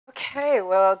Okay,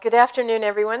 well, good afternoon,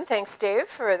 everyone. Thanks, Dave,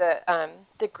 for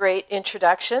the great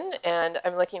introduction, and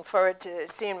I'm looking forward to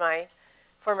seeing my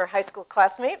former high school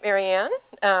classmate, Marianne,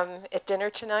 at dinner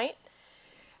tonight.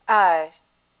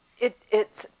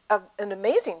 It's an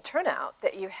amazing turnout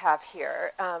that you have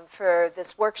here for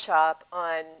this workshop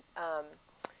on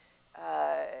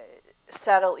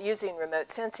using remote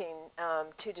sensing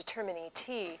to determine ET.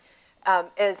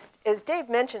 As Dave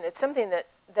mentioned, it's something that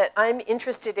I'm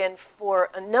interested in for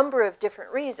a number of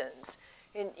different reasons.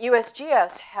 And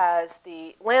USGS has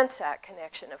the Landsat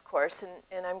connection, of course,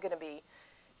 and I'm going to be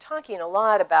talking a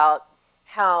lot about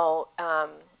how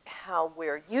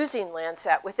we're using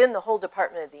Landsat within the whole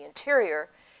Department of the Interior,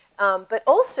 but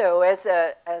also as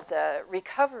a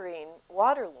recovering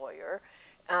water lawyer.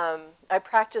 I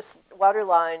practiced water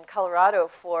law in Colorado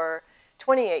for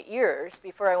 28 years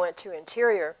before I went to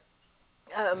Interior.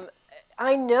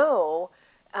 I know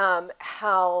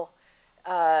how,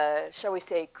 shall we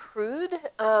say, crude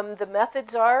the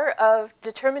methods are of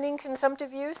determining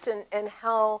consumptive use and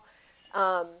how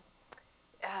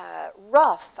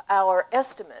rough our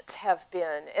estimates have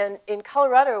been. And in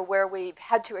Colorado, where we've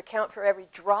had to account for every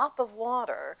drop of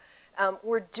water,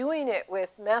 we're doing it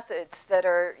with methods that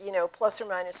are, plus or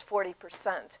minus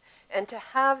 40%. And to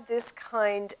have this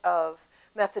kind of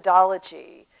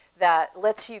methodology that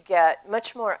lets you get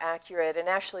much more accurate and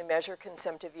actually measure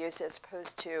consumptive use as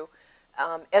opposed to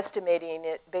estimating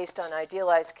it based on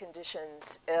idealized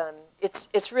conditions,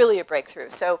 it's really a breakthrough.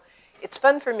 So it's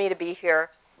fun for me to be here.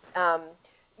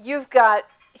 You've got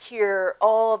here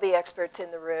all the experts in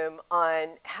the room on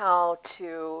how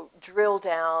to drill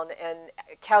down and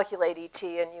calculate ET,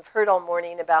 and you've heard all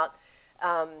morning about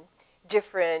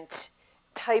different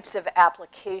types of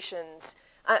applications.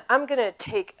 I'm going to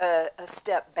take a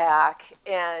step back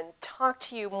and talk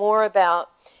to you more about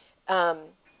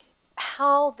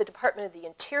how the Department of the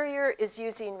Interior is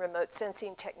using remote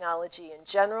sensing technology in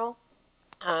general.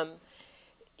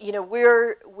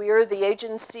 We're the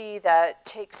agency that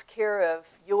takes care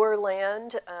of your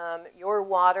land, your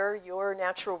water, your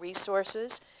natural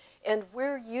resources, and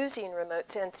we're using remote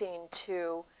sensing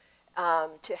to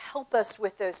help us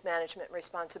with those management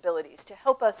responsibilities, to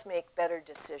help us make better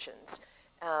decisions.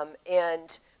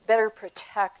 And better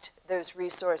protect those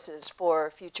resources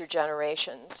for future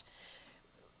generations.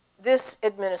 This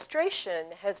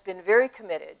administration has been very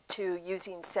committed to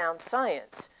using sound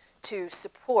science to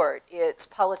support its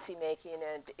policymaking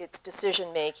and its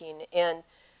decision-making, and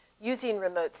using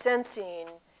remote sensing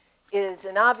is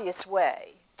an obvious way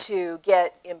to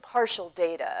get impartial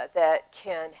data that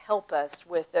can help us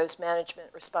with those management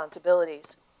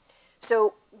responsibilities.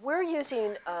 So we're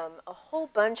using a whole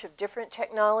bunch of different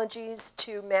technologies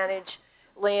to manage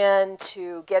land,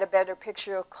 to get a better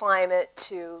picture of climate,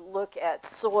 to look at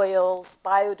soils,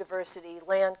 biodiversity,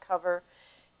 land cover.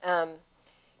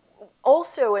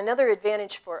 Also, another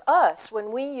advantage for us,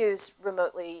 when we use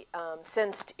remotely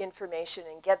sensed information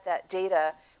and get that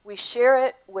data, we share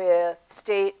it with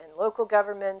state and local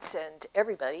governments and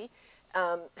everybody.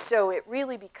 So it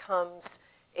really becomes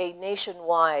a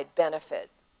nationwide benefit.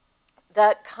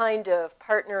 That kind of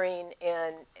partnering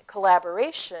and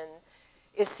collaboration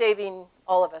is saving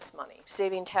all of us money,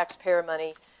 saving taxpayer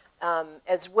money,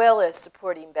 as well as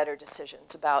supporting better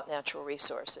decisions about natural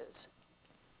resources.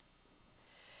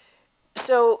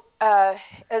 So,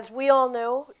 as we all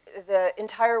know, the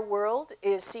entire world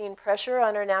is seeing pressure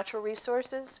on our natural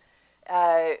resources.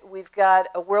 We've got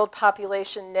a world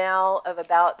population now of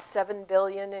about 7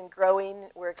 billion and growing.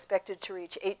 We're expected to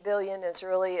reach 8 billion as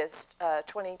early as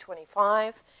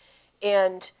 2025.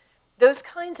 And those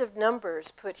kinds of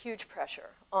numbers put huge pressure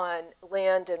on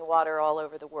land and water all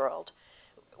over the world.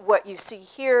 What you see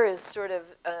here is sort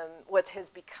of what has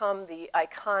become the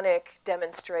iconic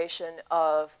demonstration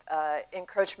of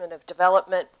encroachment of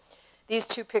development. These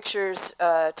two pictures,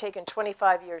 taken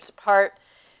 25 years apart,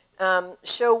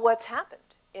 show what's happened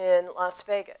in Las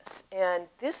Vegas. And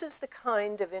this is the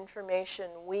kind of information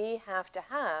we have to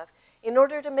have in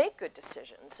order to make good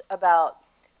decisions about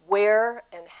where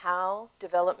and how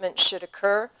development should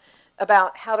occur,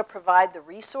 about how to provide the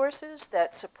resources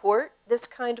that support this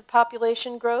kind of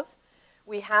population growth.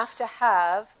 We have to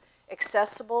have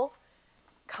accessible,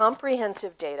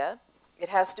 comprehensive data. It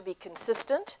has to be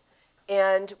consistent.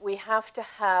 And we have to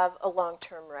have a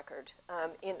long-term record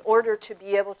in order to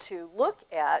be able to look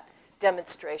at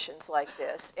demonstrations like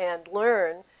this and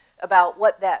learn about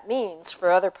what that means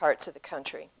for other parts of the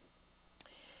country.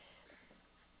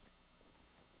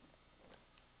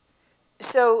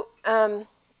 So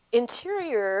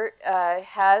Interior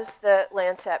has the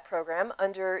Landsat program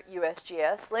under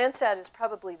USGS. Landsat is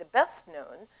probably the best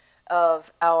known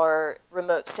of our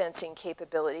remote sensing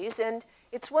capabilities, and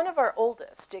it's one of our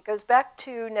oldest. It goes back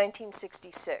to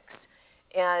 1966,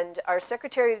 and our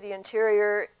Secretary of the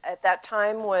Interior at that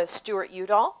time was Stuart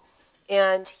Udall,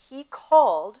 and he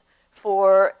called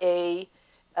for a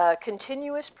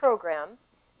continuous program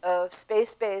of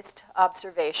space-based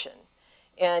observation.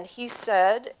 And he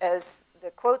said, as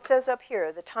the quote says up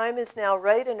here, "The time is now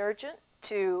right and urgent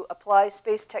to apply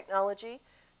space technology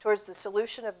towards the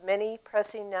solution of many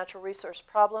pressing natural resource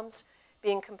problems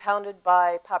being compounded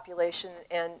by population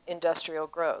and industrial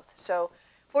growth." So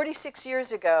 46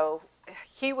 years ago,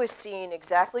 he was seeing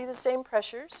exactly the same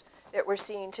pressures that we're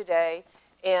seeing today,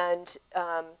 and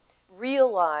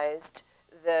realized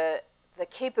the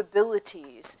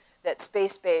capabilities that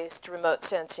space-based remote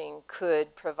sensing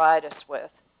could provide us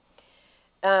with.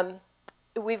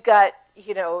 We've got,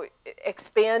 you know,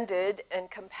 expanded and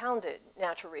compounded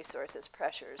natural resources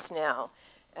pressures now.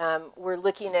 We're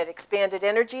looking at expanded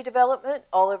energy development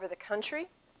all over the country.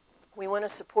 We want to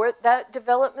support that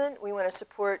development. We want to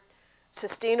support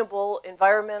sustainable,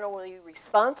 environmentally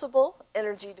responsible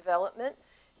energy development.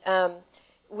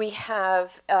 We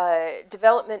have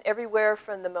development everywhere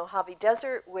from the Mojave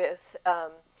Desert with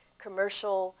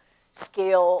commercial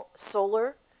scale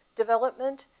solar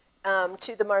development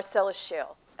to the Marcellus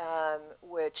Shale,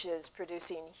 which is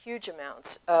producing huge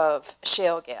amounts of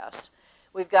shale gas.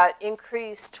 We've got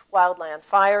increased wildland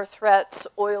fire threats,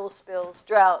 oil spills,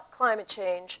 drought, climate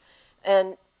change,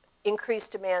 and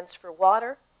increased demands for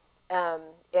water,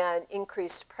 and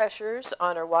increased pressures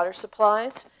on our water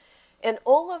supplies. And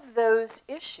all of those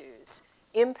issues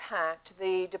impact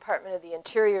the Department of the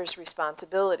Interior's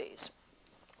responsibilities.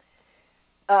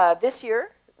 This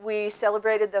year, we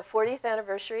celebrated the 40th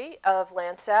anniversary of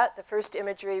Landsat. The first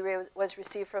imagery was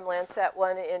received from Landsat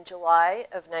 1 in July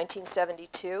of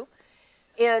 1972.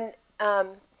 And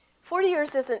 40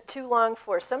 years isn't too long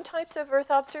for some types of Earth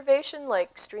observation,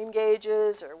 like stream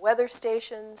gauges or weather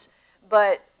stations,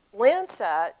 but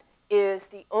Landsat is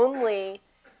the only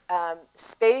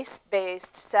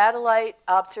space-based satellite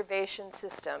observation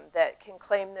system that can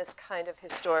claim this kind of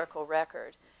historical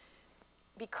record.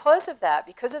 Because of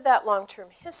that long-term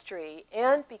history,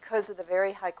 and because of the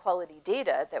very high-quality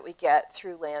data that we get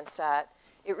through Landsat,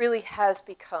 it really has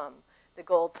become the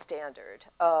gold standard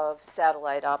of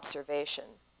satellite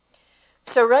observation.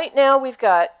 So right now we've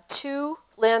got 2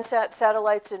 Landsat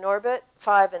satellites in orbit,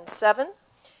 5 and 7.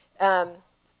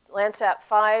 Landsat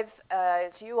 5,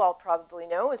 as you all probably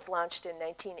know, was launched in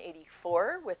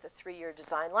 1984 with a 3-year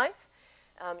design life.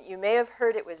 You may have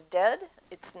heard it was dead.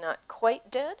 It's not quite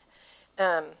dead,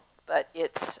 but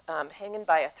it's hanging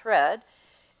by a thread.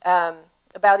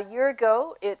 About a year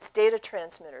ago, its data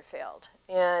transmitter failed,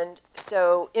 and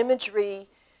so imagery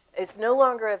is no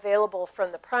longer available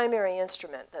from the primary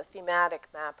instrument, the thematic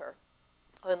mapper,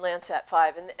 on Landsat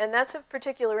 5. And that's of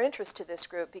particular interest to this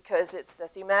group because it's the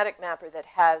thematic mapper that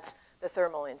has the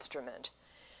thermal instrument.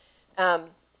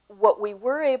 What we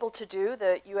were able to do,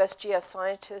 the USGS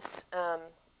scientists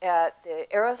at the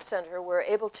Aero Center were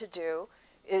able to do,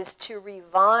 is to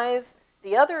revive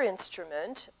the other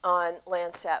instrument on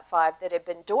Landsat 5 that had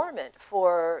been dormant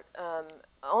for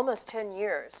almost 10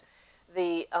 years,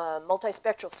 the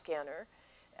multispectral scanner.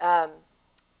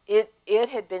 It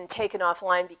had been taken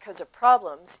offline because of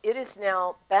problems. It is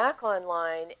now back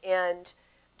online and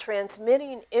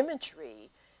transmitting imagery.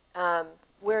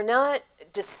 We're not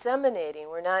disseminating,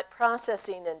 we're not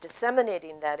processing and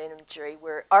disseminating that imagery.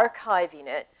 We're archiving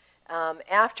it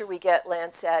after we get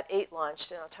Landsat 8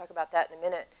 launched, and I'll talk about that in a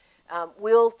minute.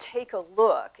 We'll take a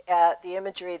look at the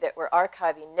imagery that we're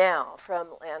archiving now from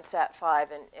Landsat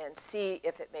 5 and see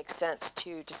if it makes sense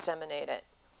to disseminate it.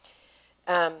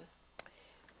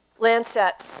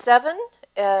 Landsat 7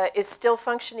 is still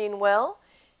functioning well.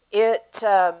 It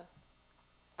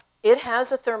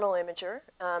has a thermal imager,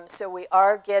 so we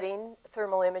are getting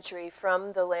thermal imagery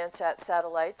from the Landsat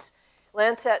satellites.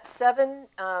 Landsat 7,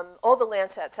 all the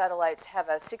Landsat satellites have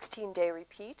a 16-day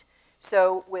repeat,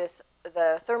 so with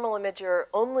the thermal imager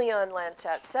only on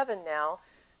Landsat 7 now,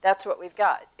 that's what we've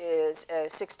got, is a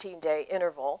 16-day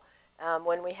interval.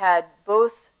 When we had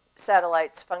both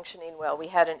satellites functioning well, we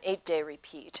had an 8-day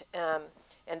repeat,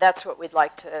 and that's what we'd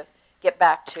like to get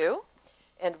back to,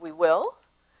 and we will,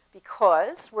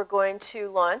 because we're going to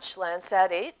launch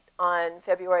Landsat 8 on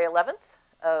February 11th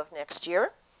of next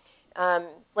year.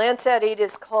 Landsat 8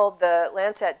 is called the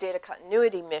Landsat Data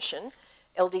Continuity Mission,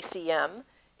 LDCM.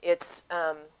 It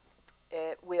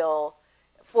will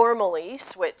formally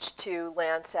switch to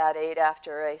Landsat 8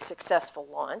 after a successful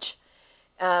launch.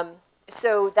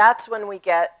 So that's when we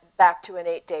get back to an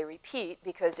 8-day repeat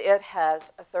because it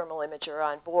has a thermal imager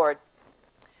on board.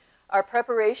 Our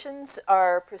preparations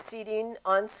are proceeding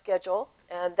on schedule,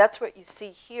 and that's what you see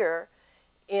here.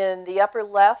 In the upper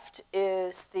left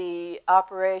is the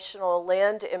operational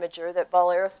land imager that Ball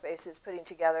Aerospace is putting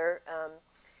together,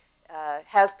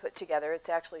 has put together. It's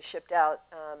actually shipped out.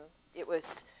 It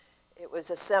was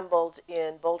assembled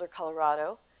in Boulder,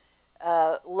 Colorado.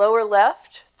 Lower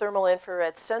left, thermal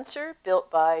infrared sensor built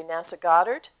by NASA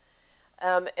Goddard.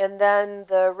 And then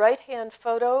the right-hand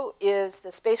photo is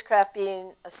the spacecraft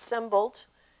being assembled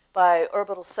by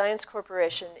Orbital Science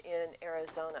Corporation in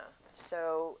Arizona.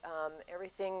 So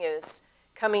everything is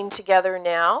coming together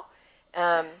now.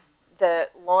 The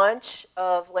launch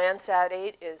of Landsat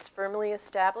 8 is firmly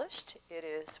established. It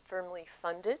is firmly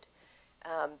funded.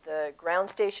 The ground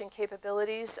station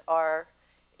capabilities are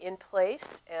in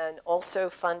place and also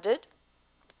funded.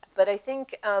 But I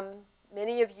think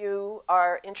many of you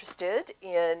are interested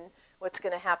in what's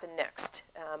going to happen next.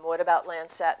 What about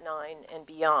Landsat 9 and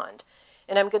beyond?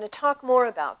 And I'm going to talk more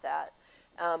about that.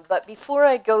 But before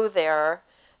I go there,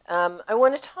 I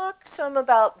want to talk some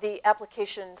about the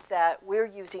applications that we're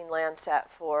using Landsat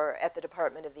for at the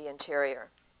Department of the Interior.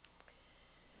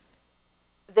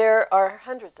 There are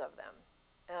hundreds of them.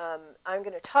 I'm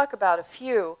going to talk about a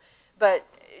few, but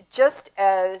just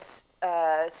as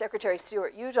Secretary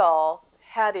Stuart Udall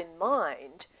had in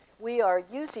mind, we are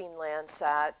using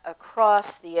Landsat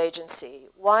across the agency,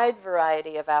 wide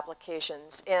variety of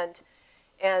applications, and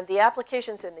the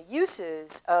applications and the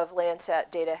uses of Landsat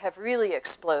data have really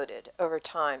exploded over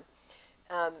time.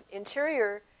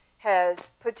 Interior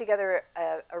has put together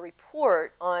a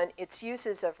report on its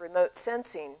uses of remote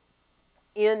sensing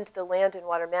in the land and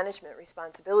water management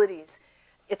responsibilities.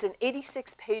 It's an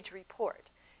 86-page report.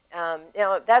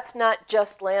 Now, that's not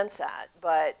just Landsat,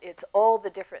 but it's all the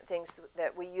different things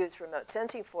that we use remote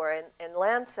sensing for. And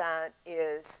Landsat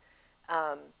is,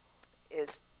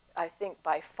 I think,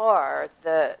 by far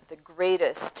the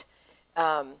greatest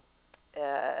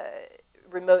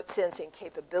remote sensing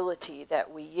capability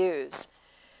that we use.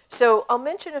 So I'll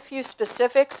mention a few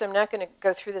specifics. I'm not going to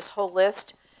go through this whole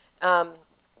list.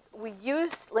 We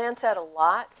use Landsat a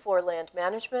lot for land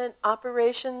management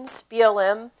operations.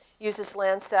 BLM uses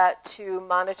Landsat to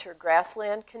monitor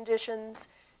grassland conditions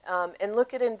and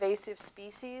look at invasive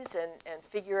species and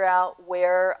figure out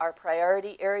where our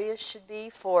priority areas should be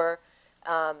for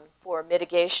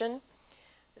mitigation.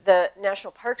 The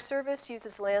National Park Service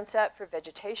uses Landsat for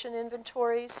vegetation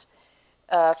inventories.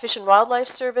 Fish and Wildlife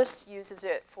Service uses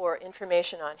it for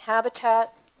information on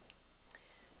habitat.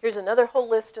 Here's another whole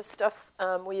list of stuff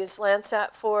we use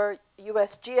Landsat for.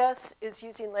 USGS is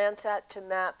using Landsat to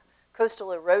map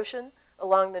coastal erosion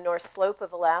along the north slope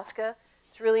of Alaska.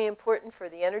 It's really important for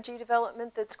the energy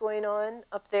development that's going on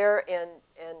up there, and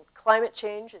climate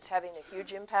change is having a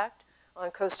huge impact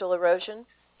on coastal erosion.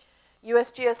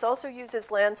 USGS also uses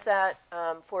Landsat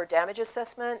for damage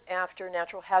assessment after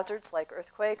natural hazards like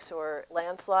earthquakes or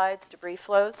landslides, debris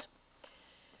flows.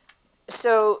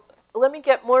 So let me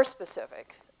get more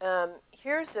specific.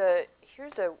 Here's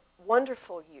a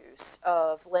wonderful use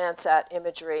of Landsat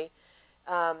imagery,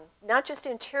 not just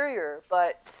Interior,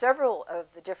 but several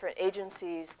of the different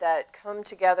agencies that come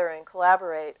together and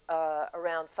collaborate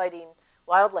around fighting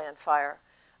wildland fire.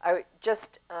 I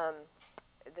just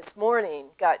this morning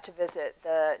got to visit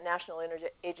the National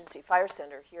Interagency Fire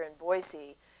Center here in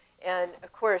Boise, and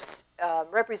of course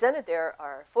represented there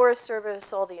are Forest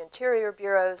Service, all the Interior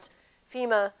bureaus,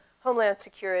 FEMA, Homeland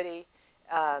Security,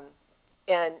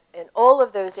 and all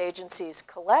of those agencies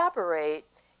collaborate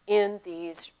in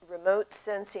these remote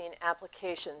sensing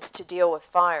applications to deal with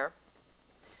fire.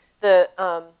 The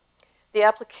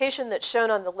application that's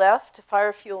shown on the left,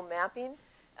 fire fuel mapping,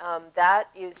 that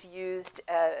is used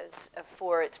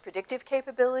for its predictive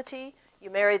capability. You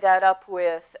marry that up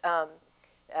with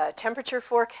temperature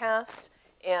forecasts,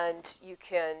 and you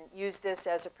can use this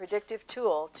as a predictive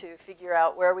tool to figure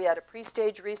out where we ought to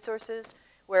pre-stage resources,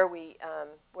 where we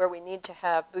need to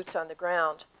have boots on the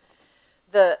ground.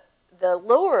 The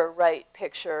lower right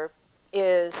picture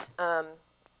is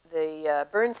the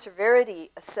burn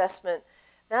severity assessment.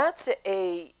 That's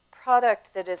a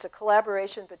product that is a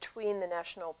collaboration between the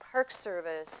National Park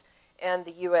Service and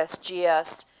the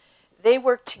USGS. They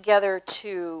work together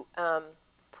to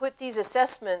put these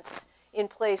assessments in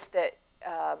place that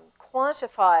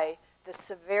quantify the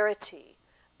severity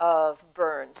of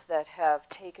burns that have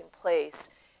taken place.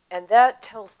 And that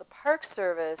tells the Park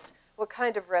Service what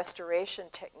kind of restoration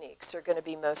techniques are going to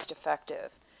be most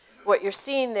effective. What you're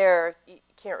seeing there, you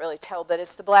can't really tell, but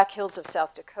it's the Black Hills of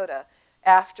South Dakota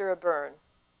after a burn.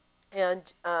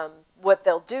 And what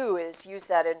they'll do is use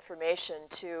that information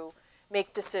to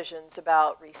make decisions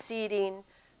about reseeding,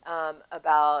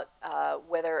 about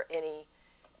whether any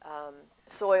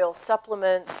soil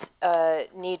supplements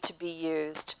need to be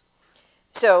used.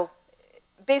 So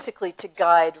basically to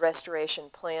guide restoration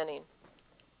planning.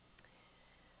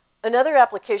 Another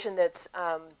application that's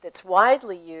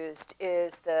widely used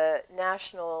is the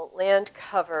National Land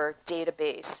Cover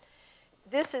Database.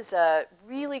 This is a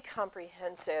really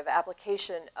comprehensive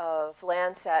application of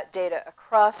Landsat data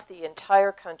across the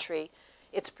entire country.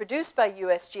 It's produced by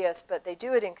USGS, but they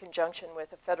do it in conjunction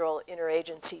with a federal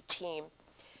interagency team.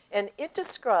 And it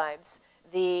describes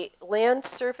the land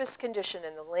surface condition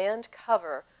and the land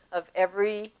cover of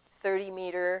every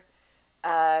 30-meter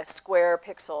square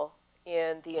pixel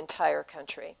in the entire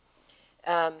country.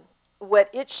 What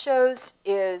it shows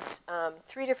is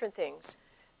three different things.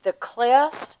 The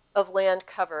class of land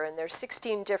cover, and there's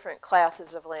 16 different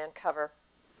classes of land cover,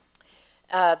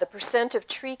 the percent of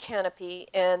tree canopy,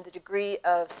 and the degree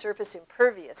of surface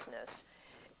imperviousness.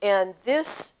 And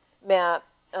this map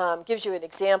gives you an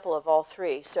example of all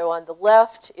three. So on the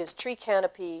left is tree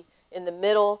canopy, in the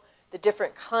middle, the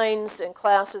different kinds and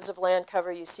classes of land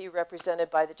cover you see represented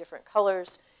by the different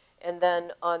colors, and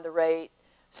then on the right,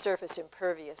 surface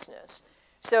imperviousness.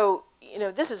 So, you know,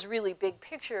 this is really big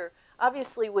picture.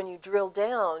 Obviously, when you drill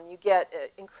down, you get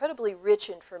incredibly rich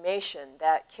information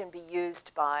that can be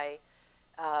used by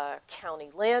county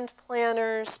land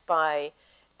planners, by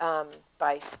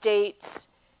states,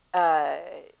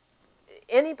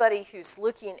 anybody who's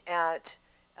looking at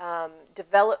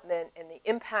development and the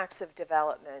impacts of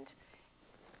development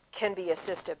can be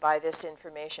assisted by this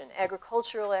information.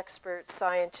 Agricultural experts,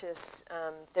 scientists,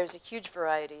 there's a huge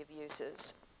variety of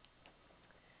uses.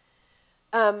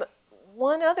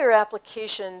 One other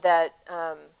application that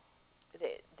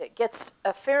gets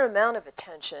a fair amount of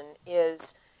attention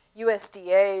is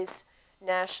USDA's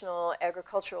National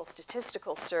Agricultural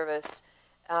Statistical Service.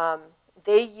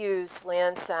 They use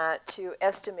Landsat to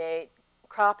estimate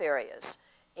crop areas,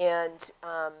 and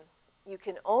you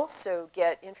can also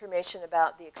get information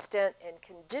about the extent and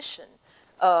condition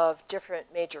of different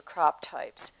major crop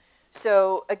types.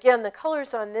 So again, the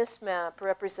colors on this map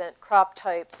represent crop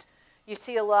types. You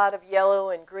see a lot of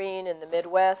yellow and green in the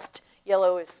Midwest.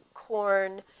 Yellow is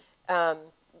corn.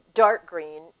 Dark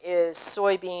green is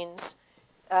soybeans.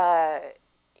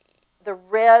 The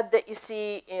red that you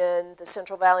see in the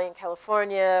Central Valley in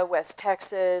California, West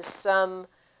Texas, some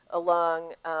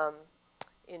along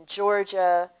in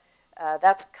Georgia,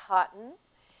 that's cotton.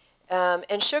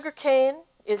 And sugarcane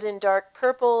is in dark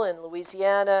purple in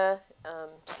Louisiana,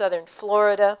 southern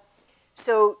Florida.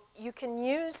 So you can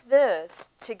use this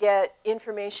to get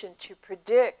information to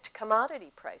predict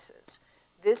commodity prices.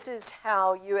 This is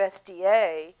how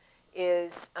USDA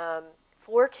is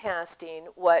forecasting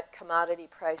what commodity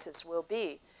prices will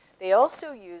be. They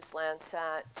also use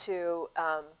Landsat to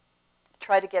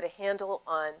try to get a handle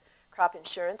on crop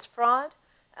insurance fraud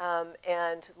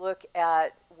and look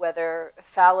at whether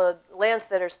lands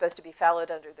that are supposed to be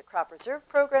fallowed under the crop reserve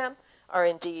program are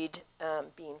indeed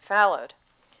being fallowed.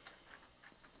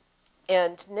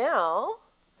 And now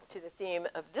to the theme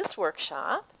of this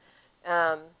workshop,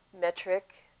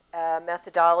 metric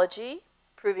methodology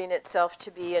proving itself to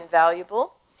be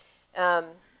invaluable.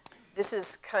 This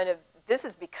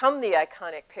has become the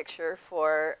iconic picture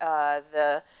for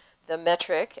the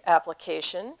metric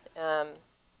application,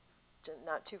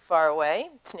 not too far away,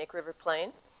 Snake River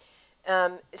Plain.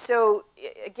 So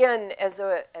again, as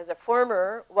a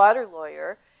former water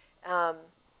lawyer,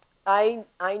 I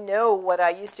know what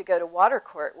I used to go to water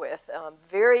court with,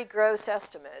 very gross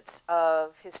estimates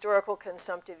of historical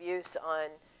consumptive use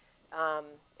on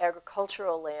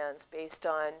agricultural lands based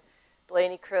on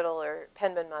Blaney Criddle or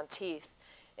Penman Monteith.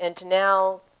 And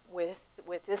now with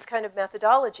this kind of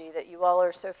methodology that you all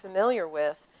are so familiar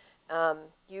with,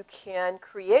 you can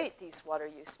create these water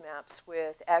use maps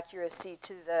with accuracy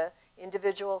to the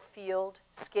individual field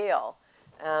scale.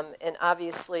 And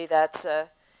obviously that's a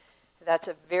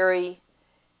very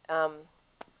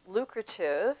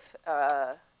lucrative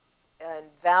and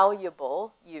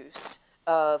valuable use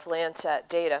of Landsat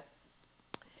data.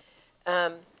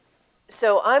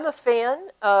 So I'm a fan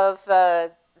of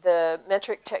the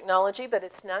metric technology, but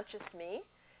it's not just me.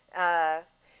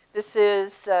 This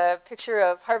is a picture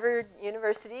of Harvard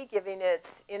University giving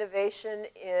its Innovation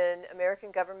in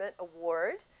American Government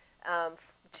Award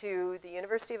to the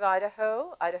University of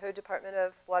Idaho, Idaho Department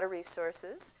of Water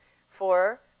Resources,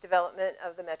 for development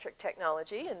of the metric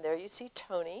technology. And there you see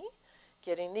Tony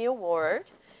getting the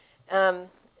award.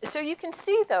 So you can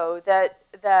see, though,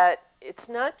 that it's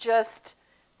not just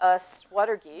us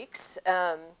water geeks.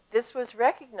 This was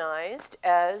recognized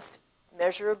as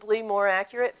measurably more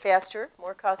accurate, faster,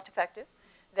 more cost-effective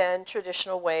than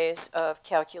traditional ways of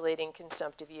calculating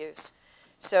consumptive use.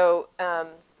 So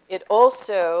it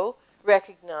also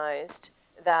recognized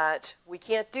that we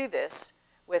can't do this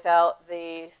without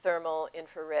the thermal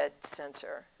infrared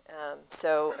sensor.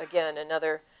 So again,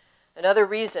 another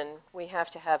reason we have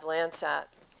to have Landsat.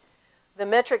 The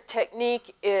metric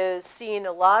technique is seeing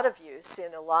a lot of use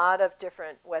in a lot of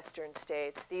different Western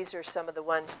states. These are some of the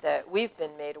ones that we've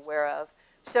been made aware of.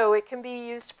 So it can be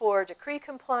used for decree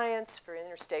compliance, for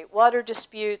interstate water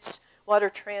disputes, water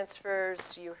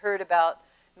transfers. You heard about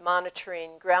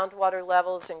monitoring groundwater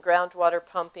levels and groundwater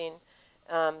pumping.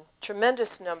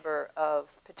 Tremendous number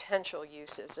of potential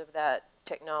uses of that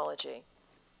technology.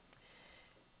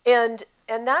 And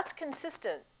that's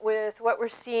consistent with what we're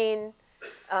seeing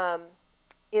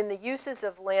in the uses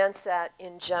of Landsat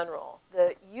in general.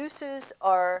 The uses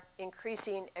are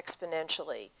increasing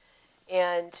exponentially.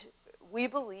 And we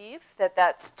believe that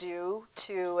that's due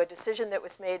to a decision that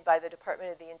was made by the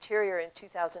Department of the Interior in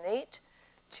 2008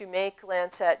 to make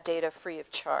Landsat data free of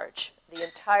charge. The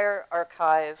entire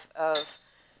archive of,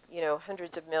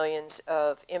 hundreds of millions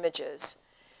of images.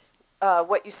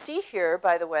 What you see here,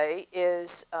 by the way,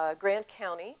 is Grant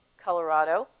County,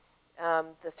 Colorado.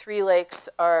 The three lakes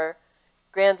are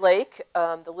Grand Lake,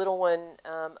 the little one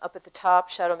up at the top,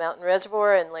 Shadow Mountain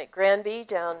Reservoir, and Lake Granby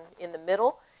down in the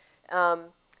middle.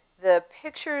 The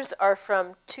pictures are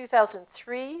from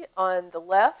 2003 on the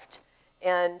left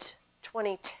and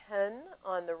 2010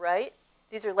 on the right.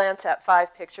 These are Landsat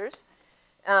 5 pictures.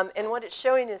 And what it's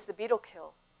showing is the beetle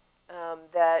kill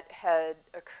that had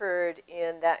occurred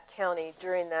in that county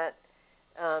during that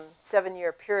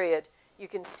 7-year period. You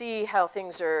can see how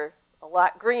things are a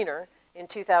lot greener in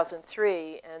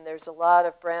 2003, and there's a lot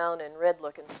of brown and red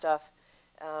looking stuff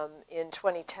in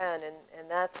 2010, and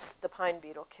that's the pine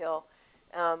beetle kill,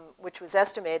 which was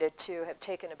estimated to have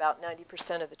taken about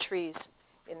 90% of the trees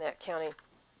in that county.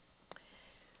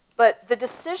 But the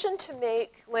decision to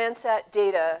make Landsat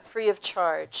data free of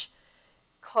charge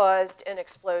caused an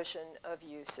explosion of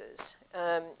uses.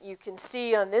 You can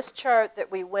see on this chart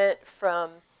that we went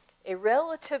from a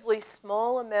relatively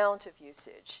small amount of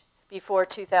usage before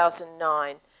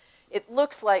 2009. It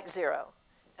looks like zero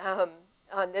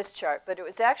on this chart, but it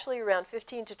was actually around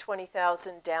 15,000 to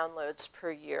 20,000 downloads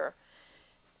per year.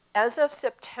 As of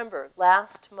September,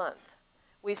 last month,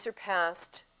 we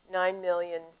surpassed 9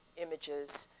 million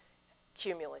images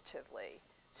cumulatively.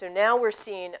 So now we're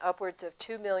seeing upwards of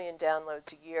 2 million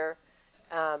downloads a year.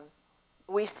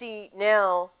 We see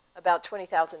now about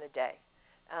 20,000 a day.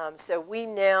 So we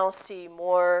now see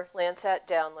more Landsat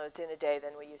downloads in a day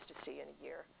than we used to see in a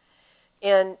year.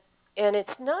 And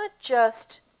it's not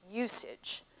just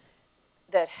usage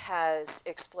that has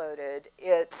exploded,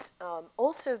 it's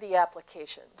also the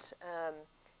applications.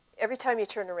 Every time you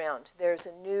turn around, there's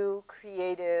a new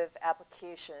creative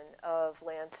application of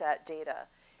Landsat data.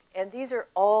 And these are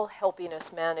all helping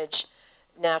us manage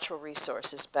natural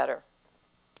resources better.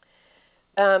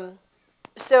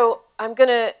 So I'm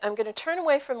gonna turn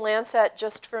away from Landsat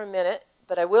just for a minute,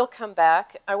 but I will come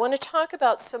back. I want to talk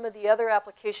about some of the other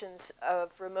applications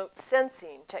of remote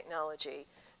sensing technology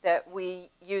that we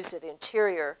use at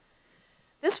Interior.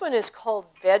 This one is called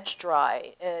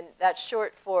VegDry, and that's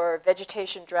short for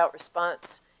Vegetation Drought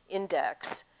Response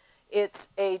Index. It's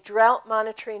a drought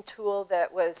monitoring tool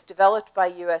that was developed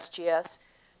by USGS.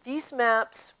 These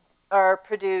maps are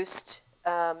produced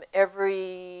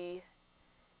every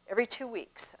 2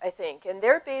 weeks, I think, and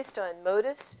they're based on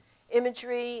MODIS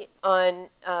imagery, on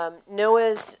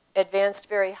NOAA's Advanced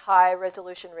Very High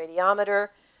Resolution Radiometer,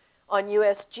 on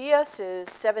USGS's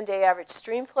 7-day average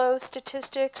streamflow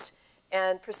statistics,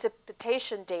 and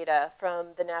precipitation data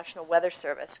from the National Weather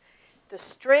Service. The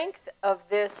strength of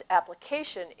this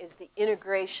application is the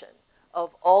integration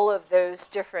of all of those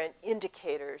different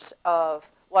indicators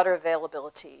of water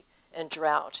availability and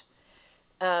drought.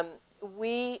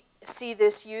 We see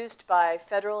this used by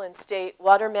federal and state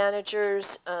water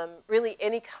managers, really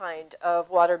any kind of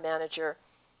water manager.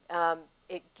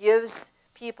 It gives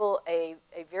people a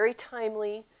very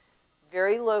timely,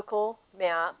 very local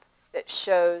map that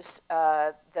shows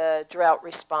the drought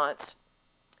response.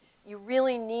 You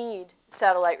really need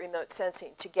satellite remote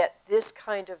sensing to get this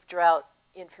kind of drought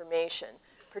information,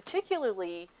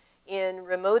 particularly in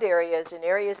remote areas, in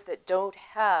areas that don't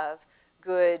have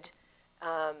good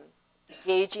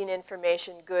gauging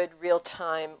information, good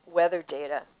real-time weather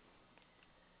data.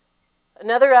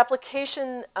 Another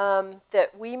application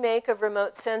that we make of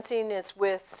remote sensing is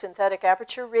with synthetic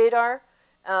aperture radar.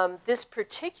 This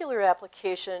particular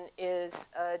application is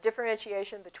a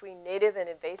differentiation between native and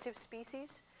invasive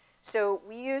species. So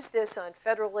we use this on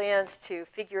federal lands to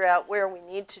figure out where we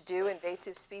need to do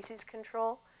invasive species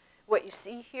control. What you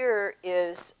see here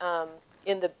is,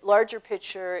 in the larger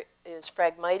picture, is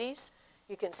Phragmites.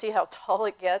 You can see how tall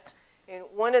it gets. And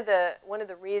one of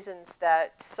the reasons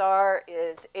that SAR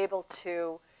is able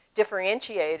to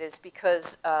differentiate is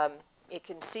because it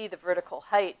can see the vertical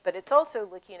height, but it's also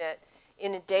looking at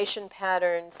inundation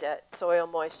patterns, at soil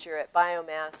moisture, at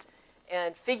biomass,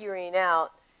 and figuring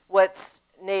out what's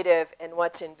native and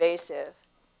what's invasive.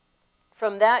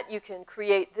 From that, you can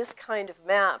create this kind of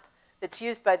map that's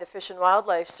used by the Fish and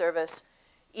Wildlife Service.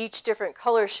 Each different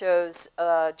color shows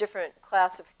a different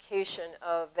classification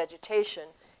of vegetation,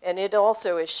 and it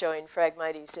also is showing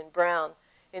Phragmites in brown.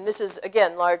 And this is,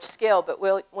 again, large scale, but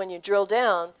when you drill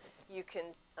down, you can,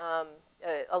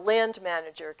 a land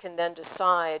manager can then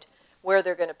decide where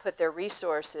they're going to put their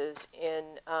resources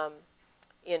in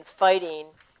fighting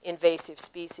invasive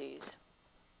species.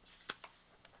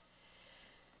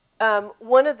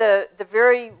 One of the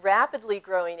very rapidly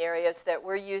growing areas that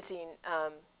we're using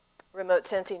remote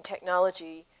sensing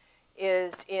technology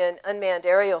is in unmanned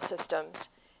aerial systems.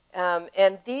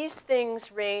 And these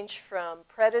things range from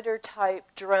predator-type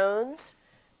drones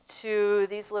to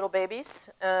these little babies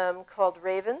called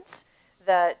ravens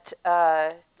that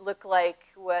look like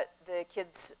what the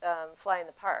kids fly in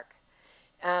the park.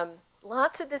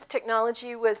 Lots of this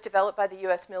technology was developed by the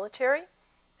U.S. military,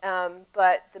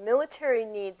 but the military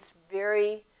needs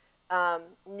very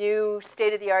new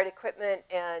state-of-the-art equipment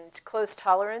and close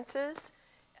tolerances.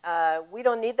 We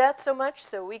don't need that so much,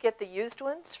 so we get the used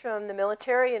ones from the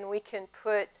military, and we can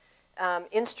put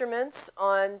instruments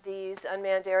on these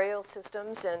unmanned aerial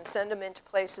systems and send them into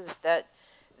places that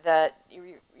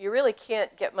you really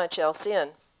can't get much else in.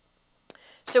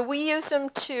 So we use them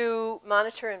to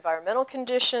monitor environmental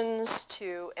conditions,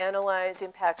 to analyze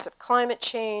impacts of climate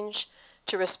change,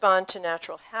 to respond to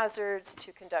natural hazards,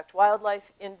 to conduct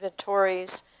wildlife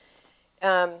inventories.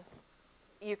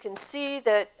 You can see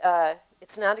that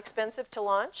it's not expensive to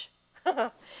launch.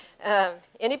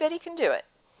 Anybody can do it.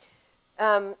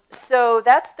 So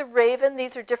that's the Raven.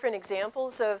 These are different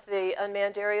examples of the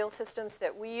unmanned aerial systems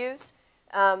that we use.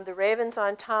 The Raven's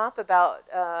on top, about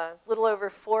a little over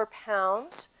 4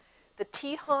 pounds. The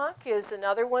T-Hawk is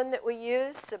another one that we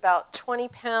use, about 20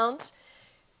 pounds.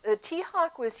 The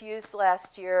T-Hawk was used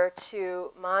last year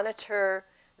to monitor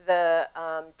the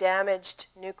damaged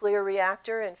nuclear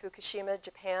reactor in Fukushima,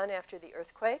 Japan, after the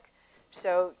earthquake.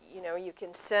 So, you know, you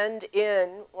can send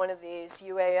in one of these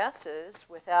UASs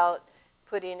without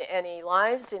putting any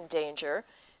lives in danger.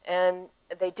 And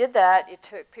they did that. It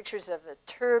took pictures of the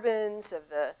turbines, of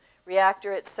the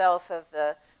reactor itself, of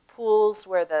the pools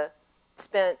where the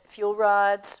spent fuel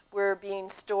rods were being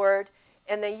stored.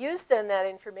 And they used then that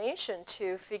information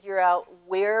to figure out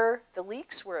where the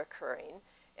leaks were occurring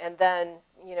and then,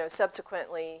 you know,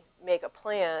 subsequently make a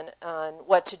plan on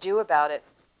what to do about it.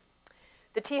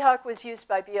 The T-Hawk was used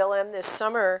by BLM this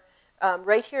summer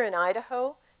right here in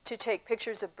Idaho to take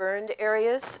pictures of burned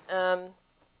areas.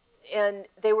 And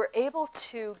they were able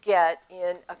to get,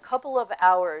 in a couple of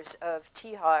hours of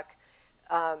T-Hawk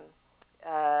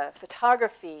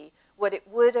photography, what it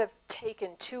would have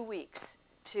taken 2 weeks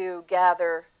to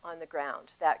gather on the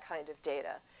ground, that kind of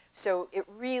data. So it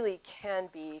really can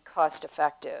be cost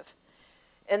effective.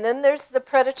 And then there's the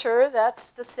Predator. That's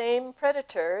the same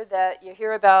Predator that you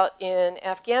hear about in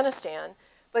Afghanistan,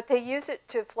 but they use it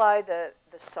to fly the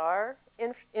SAR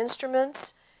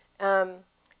instruments.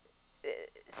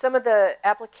 Some of the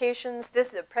applications,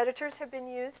 the Predators have been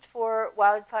used for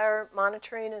wildfire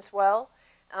monitoring as well.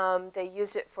 They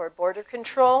use it for border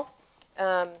control.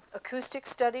 Acoustic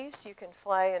studies, you can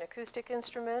fly an acoustic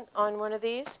instrument on one of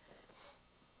these.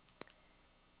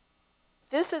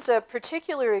 This is a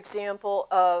particular example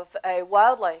of a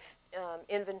wildlife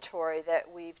inventory that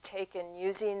we've taken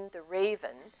using the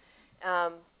Raven.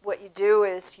 What you do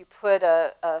is you put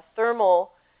a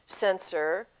thermal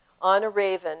sensor on a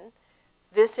Raven.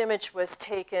 This image was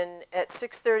taken at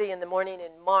 6:30 in the morning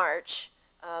in March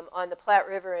on the Platte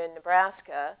River in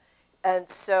Nebraska, and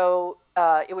so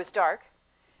it was dark.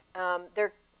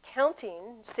 They're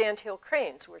counting sandhill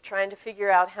cranes. We're trying to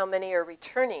figure out how many are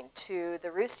returning to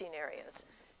the roosting areas.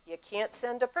 You can't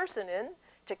send a person in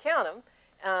to count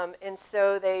them, and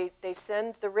so they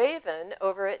send the Raven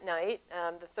over at night.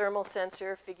 The thermal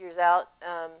sensor figures out,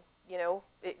 you know,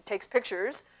 it takes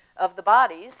pictures of the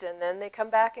bodies, and then they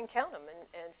come back and count them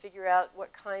and figure out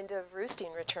what kind of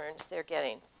roosting returns they're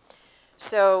getting.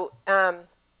 So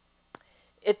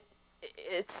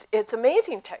it's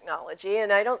amazing technology,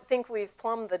 and I don't think we've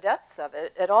plumbed the depths of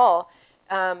it at all.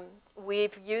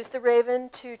 We've used the Raven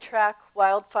to track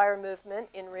wildfire movement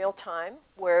in real time,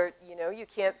 where you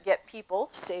can't get people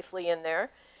safely in there.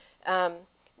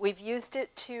 We've used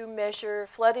it to measure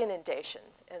flood inundation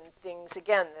and things,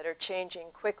 again, that are changing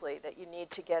quickly that you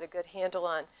need to get a good handle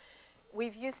on.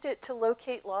 We've used it to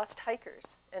locate lost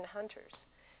hikers and hunters.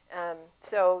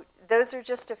 So those are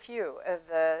just a few of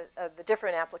the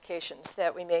different applications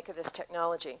that we make of this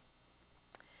technology.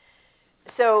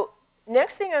 So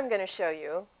next thing I'm going to show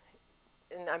you,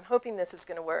 and I'm hoping this is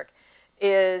going to work,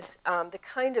 is the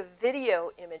kind of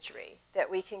video imagery that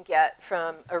we can get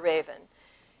from a Raven.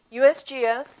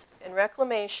 USGS and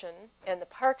Reclamation and the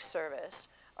Park Service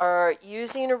are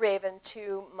using a Raven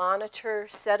to monitor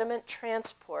sediment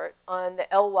transport on the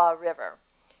Elwha River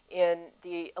in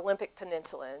the Olympic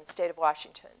Peninsula in the state of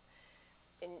Washington.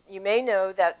 And you may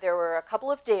know that there were a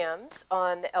couple of dams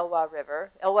on the Elwha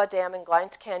River, Elwha Dam and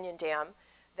Glines Canyon Dam,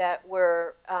 that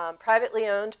were privately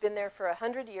owned, been there for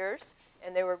 100 years,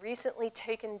 and they were recently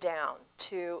taken down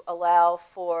to allow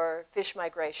for fish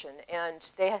migration.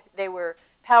 And they were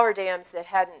power dams that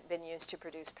hadn't been used to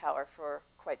produce power for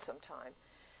quite some time.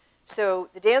 So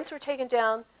the dams were taken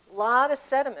down, a lot of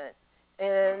sediment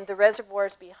in the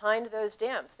reservoirs behind those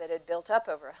dams that had built up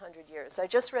over 100 years. I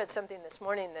just read something this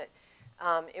morning that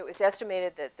it was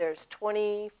estimated that there's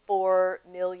 24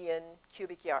 million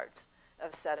cubic yards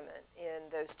of sediment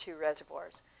in those two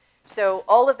reservoirs. So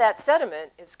all of that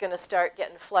sediment is going to start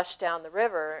getting flushed down the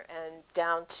river and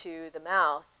down to the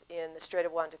mouth in the Strait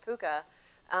of Juan de Fuca.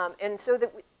 And so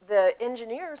that the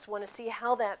engineers want to see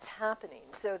how that's happening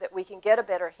so that we can get a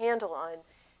better handle on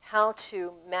how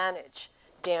to manage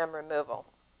dam removal.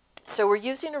 So we're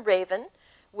using a Raven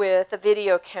with a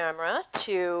video camera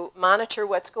to monitor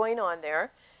what's going on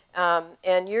there.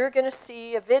 And you're going to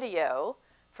see a video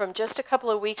from just a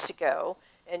couple of weeks ago,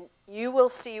 and you will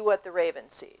see what the Raven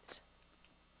sees.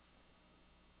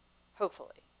 Hopefully.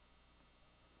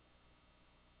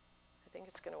 I think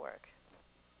it's going to work.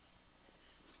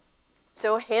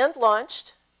 So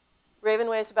hand-launched, Raven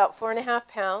weighs about 4.5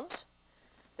 pounds.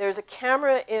 There's a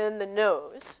camera in the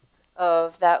nose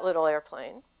of that little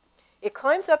airplane. It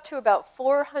climbs up to about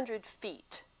 400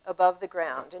 feet above the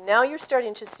ground. And now you're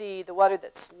starting to see the water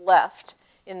that's left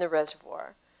in the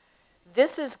reservoir.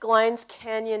 This is Glines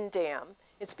Canyon Dam.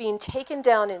 It's being taken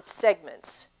down in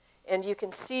segments, and you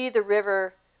can see the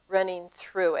river running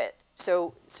through it.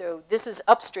 So this is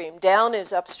upstream. Down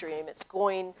is upstream. It's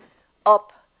going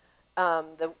up.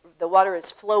 The water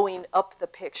is flowing up the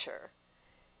picture.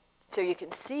 So you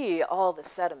can see all the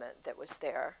sediment that was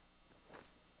there.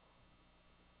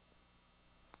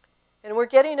 And we're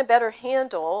getting a better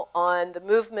handle on the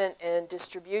movement and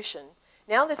distribution.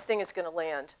 Now this thing is going to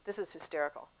land. This is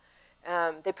hysterical.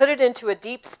 They put it into a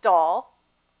deep stall,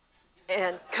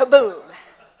 and kaboom.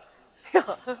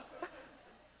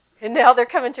 And now they're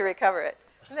coming to recover it.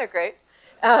 Isn't that great?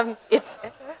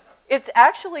 It's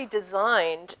actually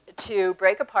designed to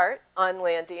break apart on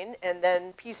landing and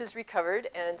then pieces recovered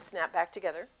and snapped back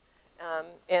together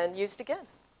and used again.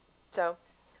 So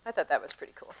I thought that was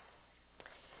pretty cool.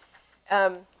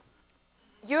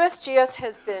 USGS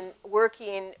has been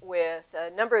working with a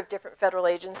number of different federal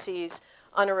agencies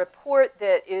on a report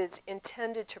that is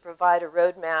intended to provide a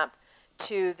roadmap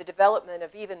to the development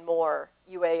of even more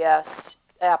UAS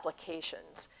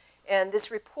applications. And this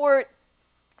report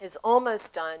is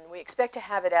almost done. We expect to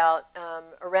have it out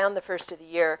around the first of the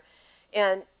year.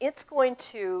 And it's going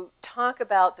to talk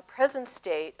about the present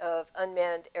state of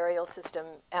unmanned aerial system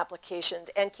applications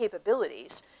and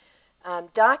capabilities,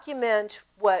 document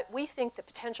what we think the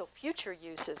potential future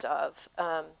uses of,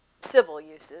 civil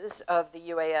uses of the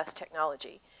UAS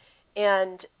technology,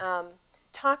 and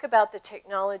talk about the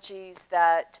technologies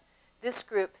that this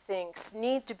group thinks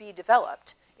need to be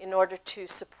developed in order to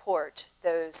support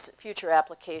those future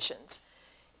applications.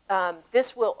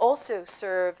 This will also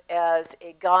serve as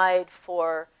a guide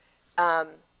for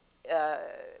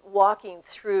walking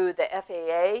through the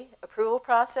FAA approval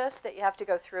process that you have to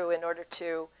go through in order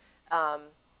to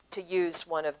use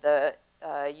one of the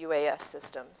UAS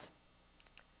systems.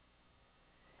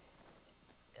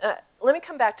 Let me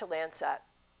come back to Landsat.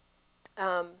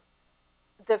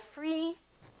 The free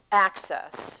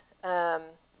access,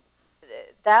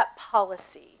 that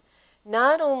policy,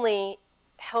 not only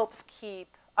helps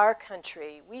keep our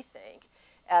country, we think,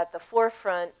 at the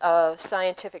forefront of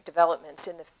scientific developments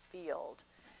in the field,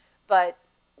 but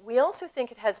we also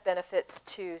think it has benefits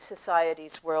to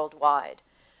societies worldwide.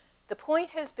 The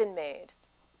point has been made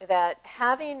that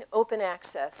having open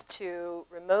access to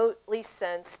remotely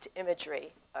sensed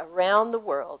imagery around the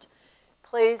world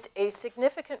plays a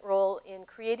significant role in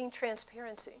creating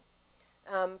transparency,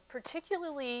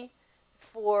 particularly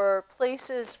for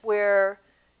places where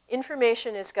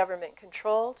information is government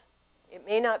controlled. It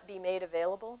may not be made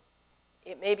available.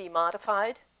 It may be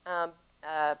modified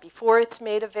before it's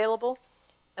made available.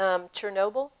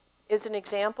 Chernobyl is an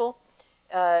example.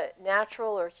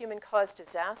 Natural or human-caused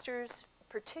disasters,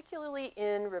 particularly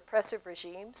in repressive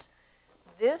regimes.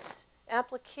 This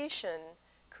application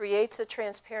creates a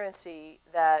transparency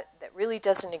that really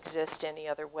doesn't exist any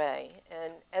other way.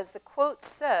 And as the quote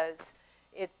says,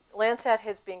 Landsat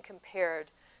has been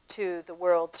compared to the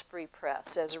world's free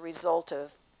press as a result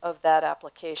of that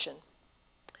application.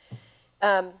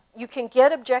 You can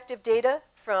get objective data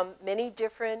from many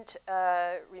different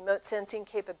remote sensing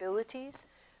capabilities,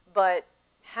 but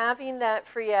having that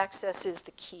free access is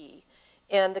the key.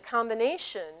 And the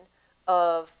combination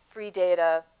of free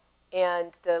data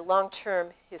and the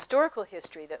long-term historical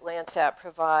history that Landsat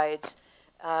provides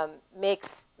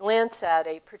makes Landsat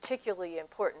a particularly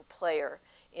important player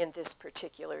in this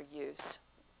particular use.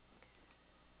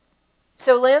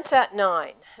 So Landsat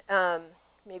 9,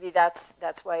 maybe that's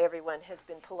why everyone has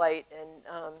been polite and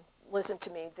listened to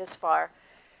me this far.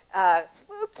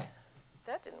 Whoops,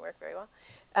 that didn't work very well.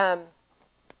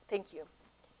 Thank you.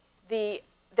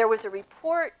 There was a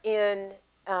report in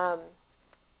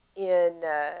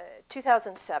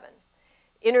 2007,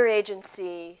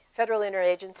 federal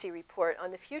interagency report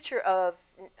on the future of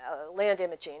land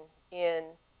imaging in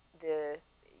the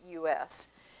U.S.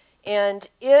 And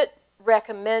it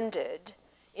recommended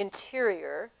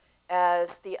Interior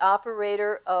as the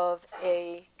operator of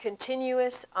a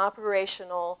continuous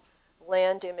operational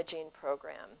land imaging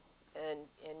program. And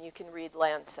you can read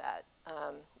Landsat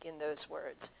in those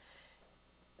words.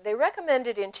 They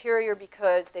recommended Interior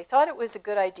because they thought it was a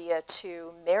good idea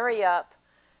to marry up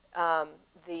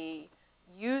the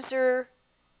user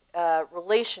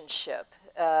relationship,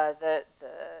 the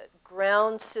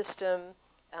ground system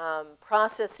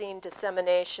processing,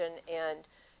 dissemination, and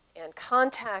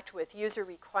contact with user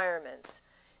requirements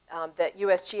that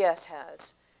USGS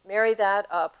has. Marry that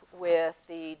up with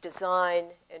the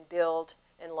design and build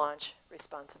and launch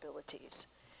responsibilities.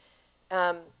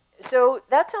 So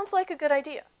that sounds like a good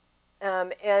idea.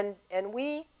 And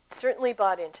we certainly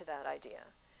bought into that idea.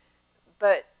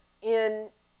 But in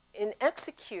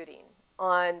executing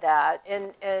on that,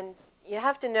 and you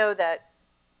have to know that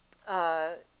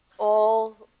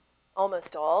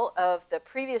almost all of the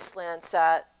previous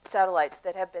Landsat satellites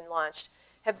that have been launched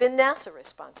have been NASA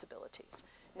responsibilities.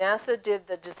 NASA did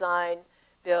the design,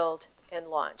 build, and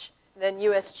launch. And then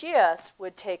USGS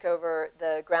would take over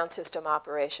the ground system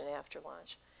operation after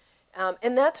launch.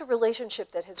 And that's a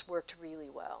relationship that has worked really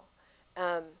well.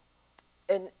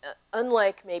 And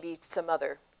unlike maybe some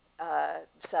other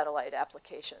satellite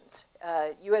applications,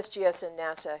 USGS and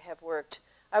NASA have worked,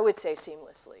 I would say,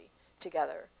 seamlessly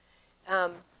together.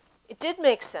 It did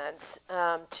make sense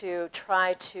to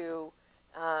try to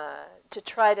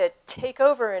take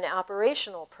over an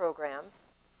operational program,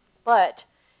 but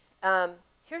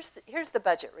here's the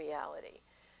budget reality.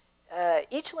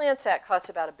 Each Landsat costs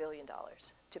about $1 billion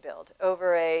to build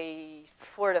over a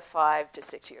 4 to 5 to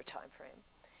 6 year time frame.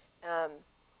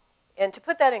 And to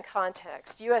put that in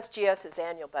context, USGS's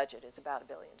annual budget is about $1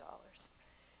 billion.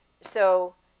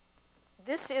 So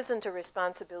this isn't a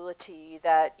responsibility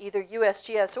that either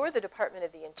USGS or the Department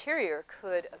of the Interior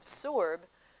could absorb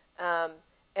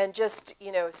and just,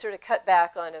 sort of cut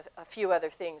back on a few other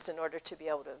things in order to be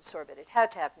able to absorb it. It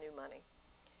had to have new money.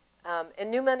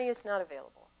 And new money is not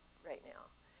available right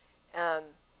now.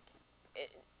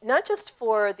 Not just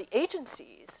for the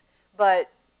agencies,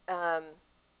 but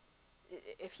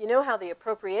if you know how the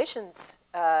appropriations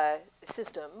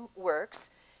system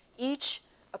works, each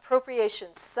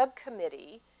appropriations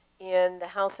subcommittee in the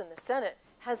House and the Senate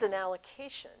has an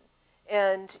allocation.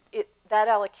 And that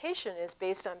allocation is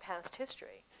based on past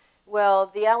history. Well,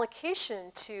 the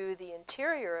allocation to the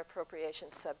Interior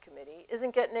Appropriations Subcommittee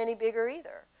isn't getting any bigger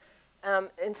either.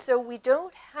 And so we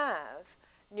don't have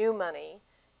new money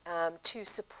to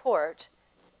support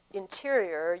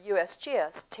Interior,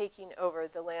 USGS, taking over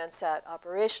the Landsat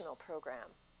operational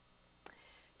program.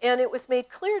 And it was made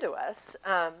clear to us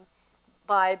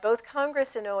by both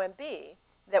Congress and OMB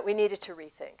that we needed to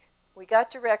rethink. We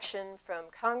got direction from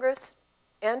Congress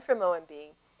and from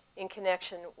OMB in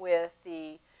connection with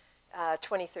the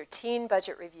 2013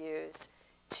 budget reviews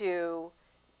to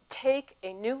take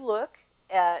a new look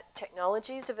at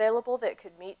technologies available that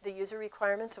could meet the user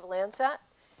requirements of Landsat,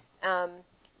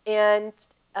 and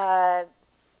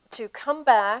to come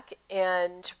back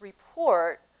and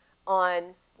report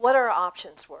on what our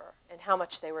options were and how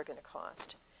much they were going to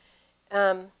cost.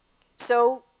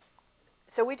 So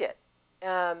we did.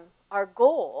 Our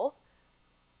goal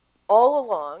all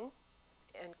along,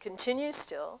 and continues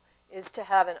still, is to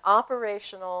have an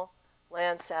operational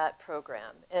Landsat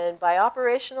program. And by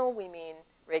operational, we mean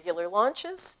regular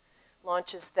launches,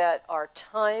 launches that are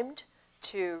timed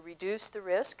to reduce the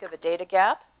risk of a data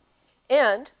gap,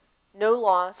 and no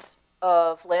loss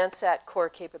of Landsat core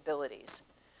capabilities.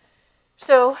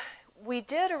 So we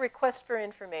did a request for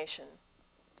information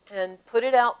and put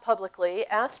it out publicly,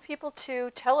 asked people to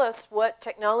tell us what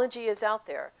technology is out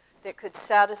there that could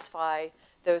satisfy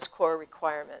those core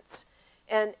requirements.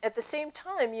 And at the same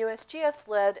time, USGS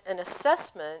led an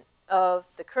assessment of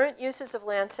the current uses of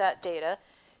Landsat data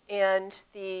and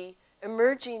the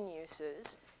emerging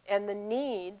uses and the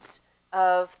needs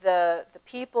of the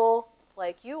people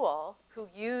like you all who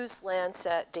use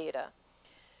Landsat data.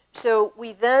 So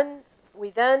we then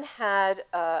had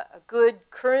a good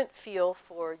current feel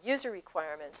for user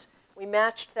requirements. We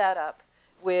matched that up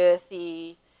with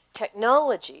the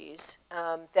technologies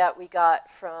that we got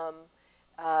from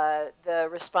the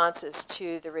responses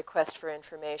to the request for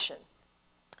information.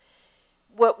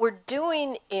 What we're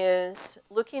doing is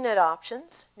looking at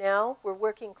options now. We're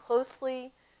working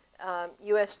closely.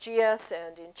 USGS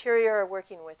and Interior are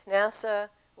working with NASA,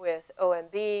 with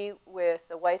OMB, with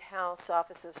the White House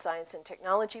Office of Science and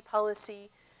Technology Policy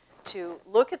to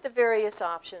look at the various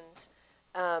options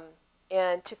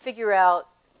and to figure out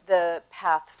the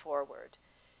path forward.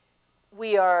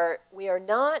 We are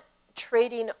not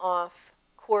trading off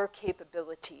core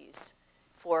capabilities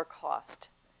for cost.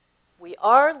 We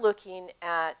are looking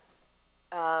at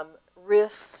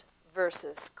risks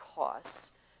versus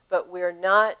costs, but we're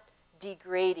not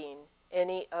degrading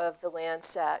any of the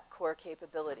Landsat core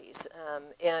capabilities.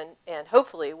 And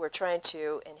hopefully we're trying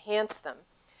to enhance them.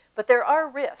 But there are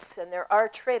risks and there are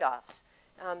trade-offs.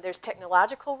 There's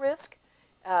technological risk.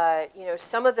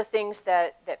 Some of the things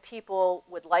that people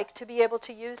would like to be able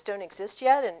to use don't exist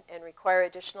yet and require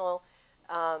additional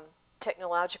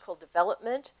technological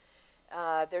development.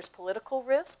 There's political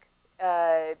risk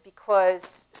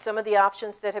because some of the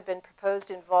options that have been proposed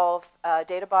involve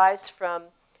data buys from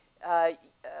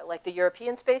like the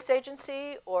European Space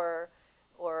Agency or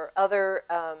other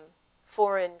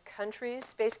foreign countries'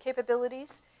 space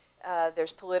capabilities.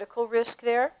 There's political risk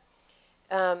there.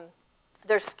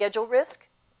 There's schedule risk.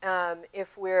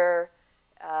 If we're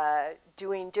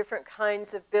doing different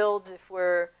kinds of builds, if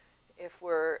we're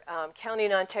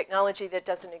counting on technology that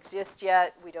doesn't exist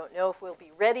yet, we don't know if we'll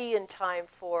be ready in time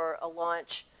for a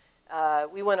launch.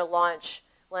 We want to launch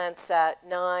Landsat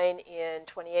 9 in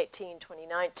 2018,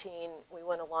 2019. We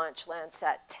want to launch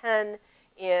Landsat 10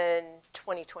 in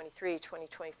 2023,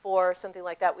 2024, something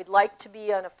like that. We'd like to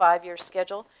be on a 5-year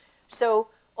schedule. So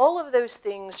all of those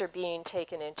things are being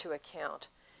taken into account.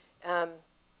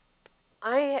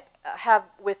 I have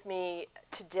with me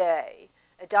today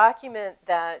a document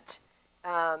that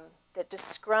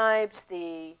describes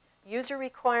the user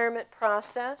requirement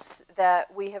process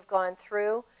that we have gone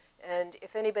through. And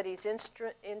if anybody's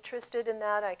interested in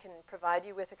that, I can provide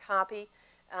you with a copy.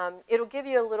 It'll give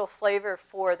you a little flavor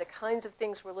for the kinds of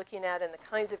things we're looking at and the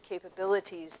kinds of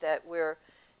capabilities that we're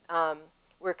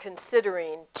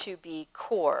considering to be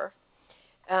core.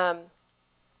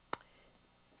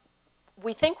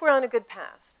 We think we're on a good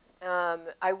path.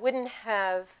 I wouldn't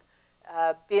have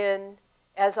been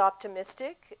as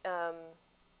optimistic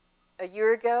a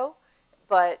year ago,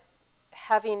 but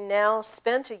having now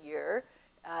spent a year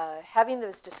having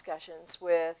those discussions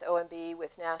with OMB,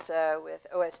 with NASA, with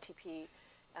OSTP,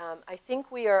 I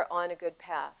think we are on a good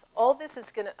path. All this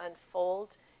is going to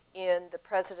unfold in the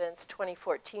President's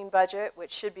 2014 budget,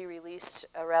 which should be released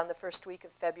around the first week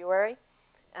of February.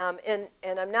 And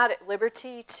I'm not at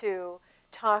liberty to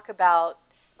talk about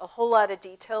a whole lot of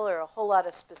detail or a whole lot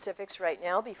of specifics right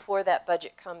now before that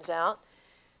budget comes out.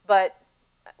 But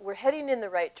we're heading in the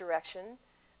right direction.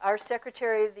 Our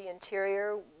Secretary of the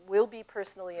Interior will be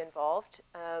personally involved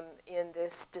in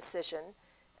this decision,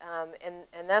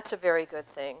 and that's a very good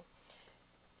thing.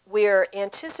 We're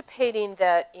anticipating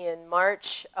that in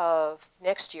March of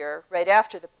next year, right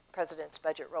after the President's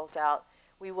budget rolls out,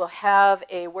 we will have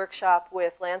a workshop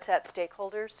with Landsat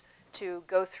stakeholders to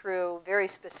go through very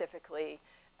specifically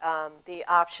the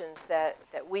options that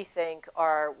we think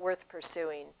are worth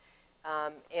pursuing,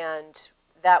 and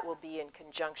that will be in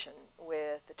conjunction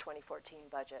with the 2014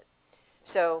 budget.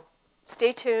 So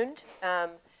stay tuned.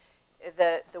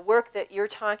 The work that you're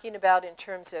talking about in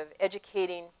terms of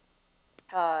educating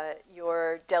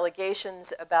your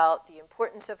delegations about the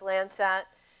importance of Landsat,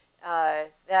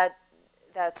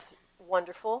 that's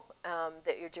wonderful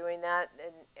that you're doing that,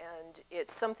 and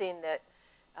it's something that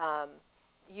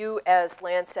you as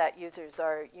Landsat users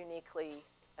are uniquely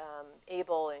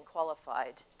able and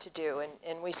qualified to do,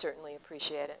 and we certainly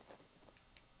appreciate it.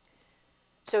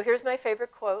 So here's my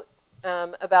favorite quote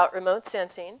about remote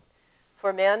sensing.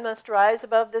 "For man must rise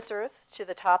above this earth to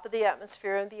the top of the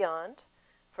atmosphere and beyond,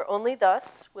 for only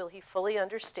thus will he fully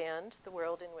understand the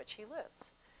world in which he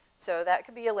lives." So that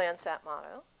could be a Landsat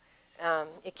motto.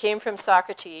 It came from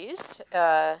Socrates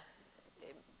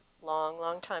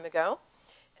long time ago.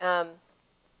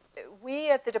 We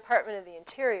at the Department of the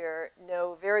Interior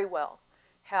know very well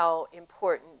how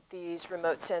important these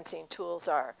remote sensing tools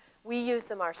are. We use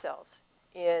them ourselves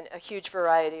in a huge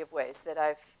variety of ways that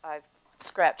I've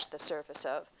scratched the surface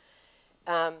of.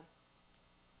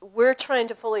 We're trying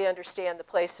to fully understand the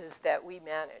places that we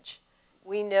manage.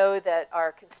 We know that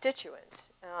our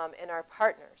constituents and our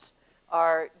partners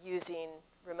are using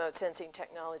remote sensing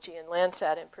technology, and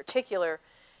Landsat in particular,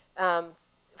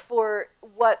 for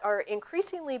what are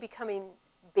increasingly becoming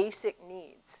basic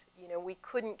needs. You know, we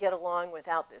couldn't get along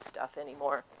without this stuff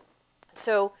anymore.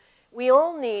 So we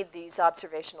all need these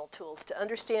observational tools to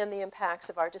understand the impacts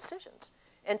of our decisions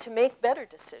and to make better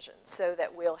decisions so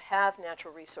that we'll have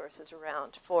natural resources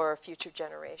around for future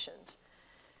generations.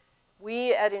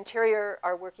 We at Interior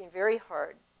are working very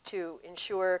hard to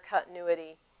ensure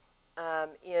continuity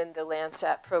in the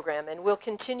Landsat program, and we'll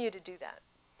continue to do that.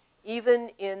 Even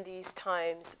in these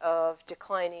times of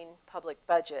declining public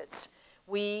budgets,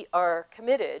 we are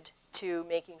committed to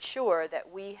making sure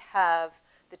that we have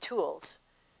the tools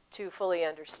to fully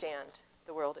understand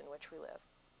the world in which we live.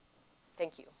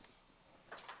 Thank you.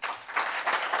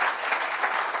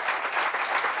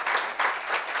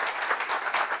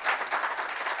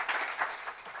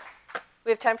 We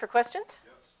have time for questions?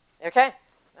 Yes. Okay,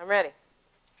 I'm ready.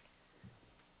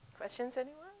 Questions,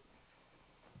 anyone?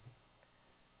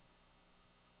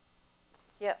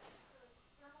 Yes. So is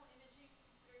thermal imaging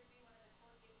considered to be one of the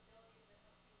core capabilities that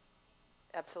must be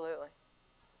maintained? Absolutely.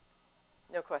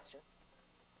 No question.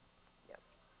 Yep.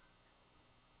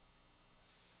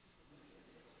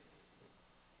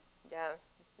 Yeah,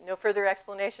 no further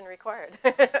explanation required.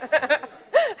 Yeah.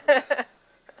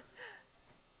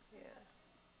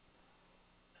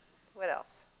 What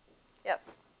else?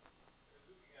 Yes.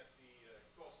 Looking at the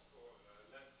cost for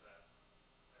Landsat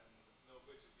and no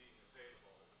budget being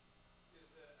available, is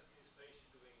the administration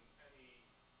doing any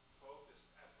focused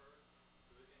effort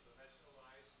to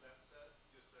internationalize Landsat,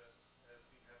 just as has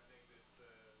been happening with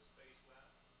Space Lab?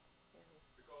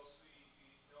 Because we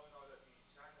know now that the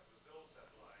China-Brazil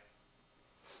satellite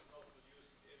is not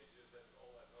producing the images that we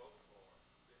all had hoped for.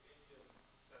 The Indian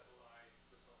satellite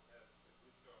does not have a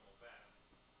good thermal band,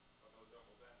 or no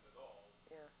thermal band at all.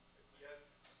 Yeah. Yet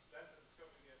Landsat is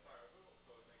covering the entire world,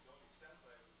 so it makes only sense,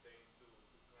 I would think, to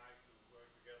try to work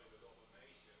together with other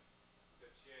nations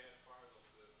that share part of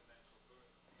the financial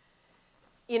burden.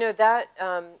 You know,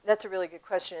 that's a really good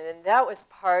question, and that was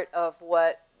part of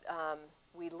what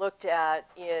we looked at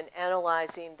in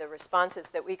analyzing the responses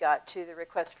that we got to the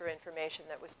request for information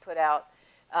that was put out,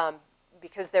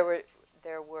 because there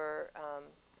were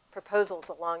proposals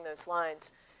along those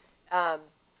lines.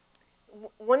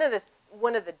 One of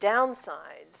the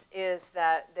downsides is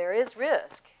that there is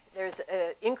risk. There's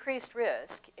an increased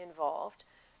risk involved.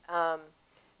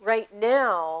 Right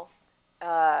now,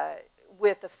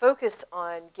 with the focus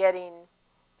on getting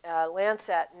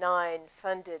Landsat 9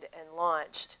 funded and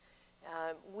launched,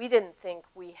 we didn't think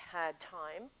we had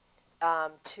time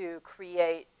to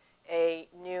create a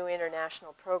new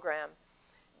international program.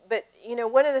 But you know,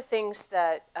 one of the things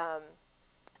that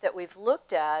that we've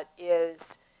looked at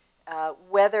is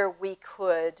whether we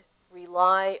could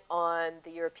rely on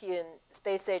the European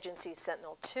Space Agency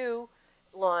Sentinel-2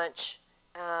 launch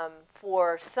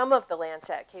for some of the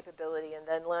Landsat capability, and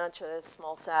then launch a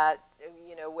small sat,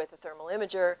 you know, with a thermal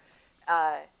imager.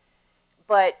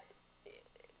 But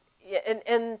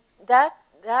and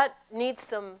that needs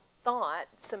some thought,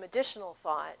 some additional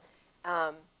thought.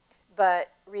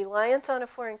 But reliance on a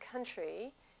foreign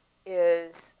country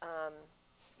is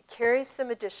carries some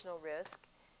additional risk.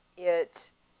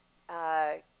 It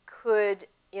could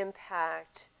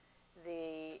impact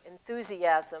the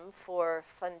enthusiasm for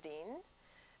funding.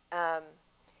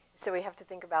 So we have to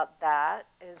think about that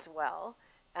as well.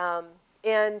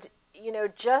 And you know,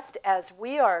 just as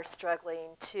we are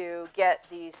struggling to get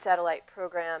these satellite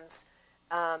programs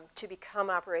to become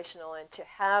operational and to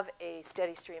have a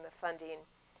steady stream of funding,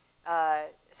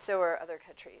 so are other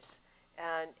countries.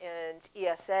 And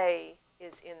ESA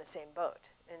is in the same boat.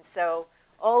 And so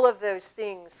all of those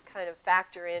things kind of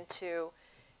factor into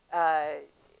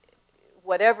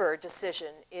whatever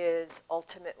decision is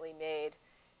ultimately made.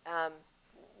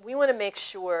 We want to make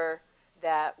sure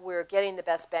that we're getting the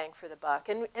best bang for the buck.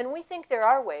 And we think there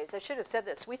are ways, I should have said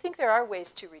this, we think there are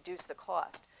ways to reduce the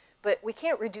cost, but we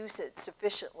can't reduce it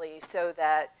sufficiently so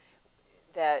that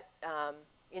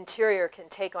Interior can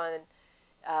take on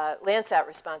Landsat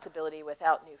responsibility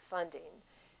without new funding.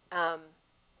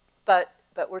 But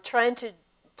we're trying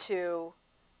to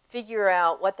figure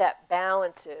out what that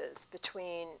balance is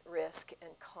between risk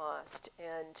and cost.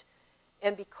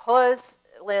 And because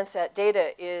Landsat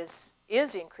data is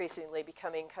increasingly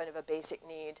becoming kind of a basic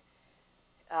need,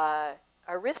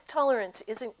 our risk tolerance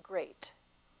isn't great.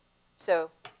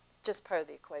 So just part of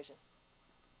the equation.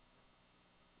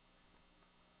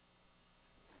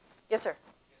 Yes, sir.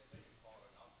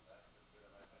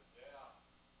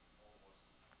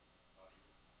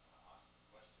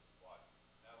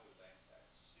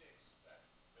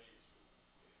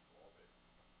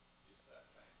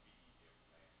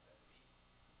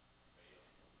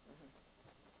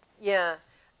 Yeah,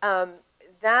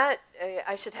 that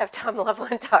I should have Tom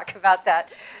Loveland talk about that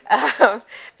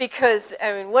because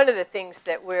I mean one of the things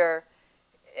that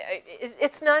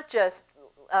it's not just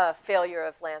failure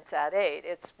of Landsat 8.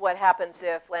 It's what happens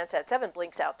if Landsat 7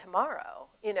 blinks out tomorrow.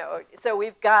 You know, so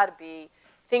we've got to be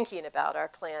thinking about our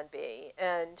Plan B.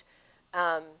 And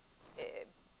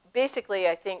basically,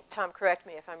 I think Tom, correct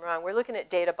me if I'm wrong. We're looking at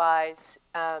data buys.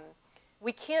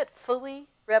 We can't fully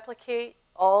replicate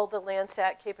all the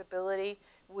Landsat capability.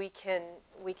 We can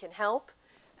help,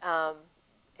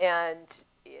 and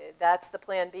that's the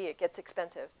Plan B. It gets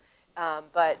expensive,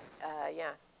 but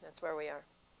yeah, that's where we are.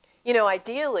 You know,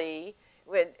 ideally,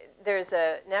 when there's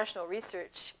a National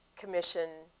Research Commission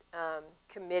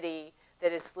committee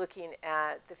that is looking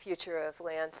at the future of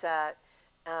Landsat,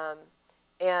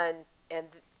 and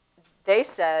they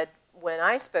said when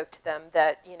I spoke to them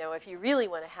that, you know, if you really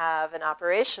want to have an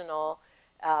operational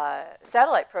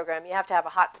satellite program, you have to have a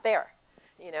hot spare.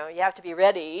 You know, you have to be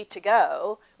ready to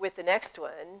go with the next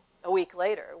one a week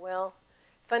later. Well,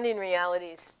 funding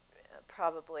realities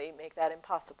probably make that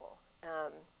impossible,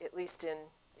 at least in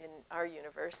our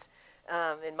universe,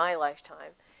 in my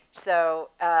lifetime. So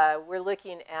we're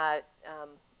looking at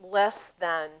less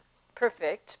than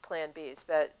perfect Plan Bs,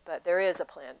 but there is a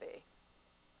Plan B.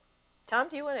 Tom,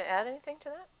 do you want to add anything to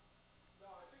that? No,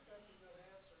 I think that's a good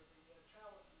answer. The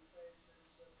challenge we face is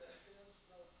that there is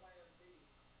no Plan B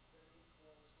that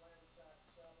equals Landsat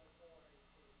 7 or 8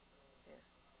 capabilities. Yeah.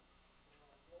 There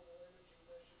are global imaging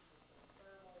missions with no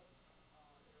thermal.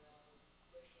 There are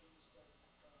missions that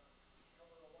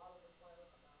cover a lot of the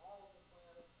planet, but not all of the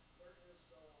planet. There is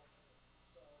no alternative.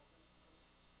 So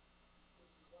this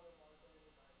is one of our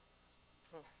daily nightmares.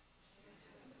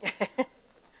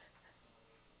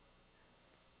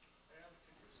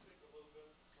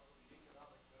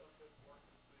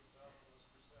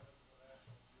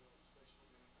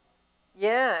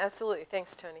 Yeah, absolutely.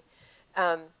 Thanks, Tony.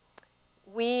 The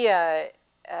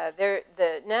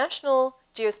National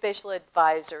Geospatial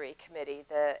Advisory Committee,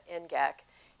 the NGAC,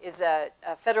 is a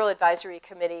federal advisory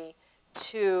committee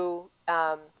to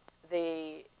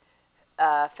the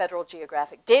Federal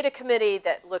Geographic Data Committee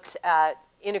that looks at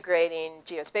integrating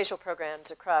geospatial programs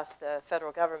across the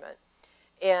federal government.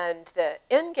 And the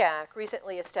NGAC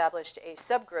recently established a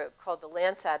subgroup called the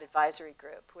Landsat Advisory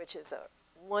Group, which is a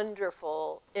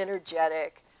wonderful,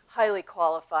 energetic, highly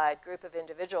qualified group of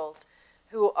individuals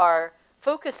who are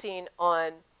focusing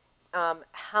on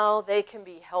how they can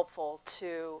be helpful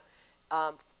to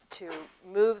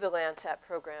move the Landsat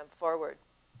program forward.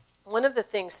 One of the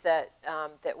things that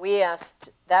we asked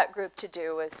that group to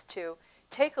do was to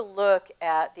take a look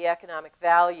at the economic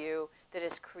value that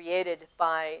is created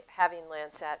by having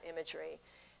Landsat imagery.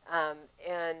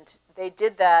 And they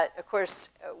did that. Of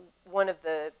course, one of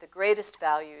the greatest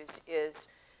values is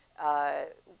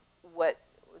what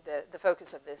the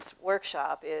focus of this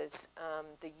workshop is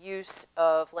the use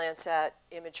of Landsat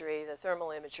imagery, the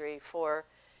thermal imagery, for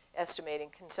estimating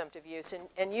consumptive use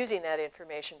and using that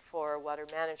information for water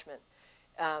management.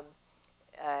 And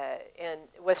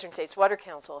Western States Water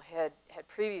Council had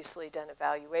previously done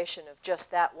evaluation of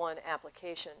just that one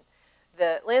application.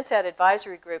 The Landsat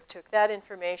Advisory Group took that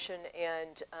information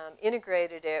and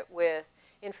integrated it with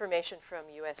information from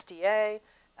USDA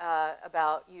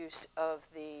about use of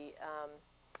the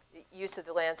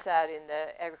Landsat in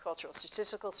the Agricultural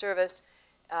Statistical Service,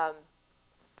 the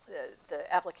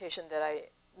application that I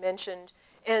mentioned,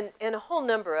 and a whole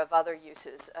number of other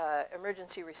uses,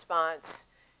 emergency response.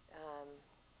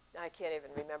 I can't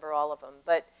even remember all of them,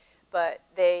 but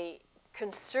they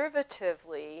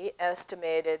conservatively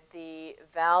estimated the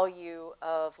value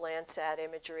of Landsat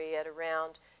imagery at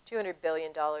around $200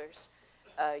 million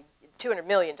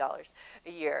a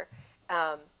year.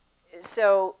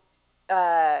 So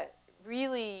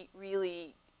really,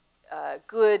 really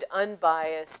good,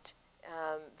 unbiased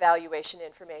valuation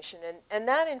information. And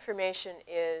that information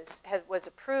was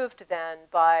approved then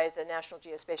by the National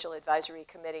Geospatial Advisory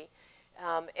Committee,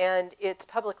 and it's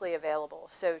publicly available.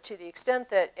 So to the extent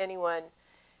that anyone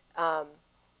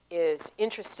is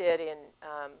interested in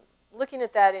looking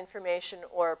at that information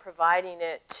or providing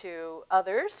it to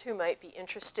others who might be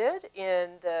interested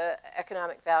in the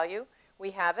economic value,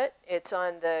 we have it. It's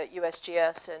on the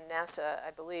USGS and NASA,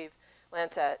 I believe,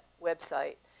 Landsat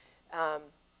website.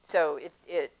 So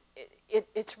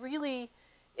it's really,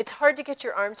 it's hard to get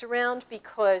your arms around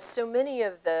because so many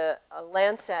of the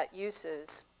Landsat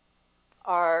uses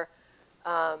are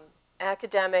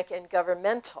academic and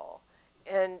governmental,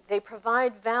 and they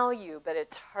provide value, but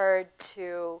it's hard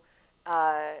to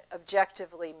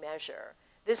objectively measure.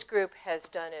 This group has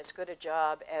done as good a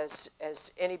job as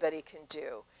anybody can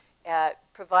do at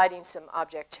providing some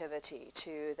objectivity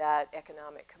to that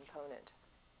economic component.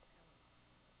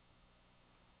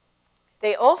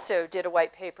 They also did a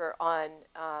white paper on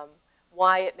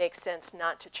why it makes sense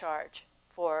not to charge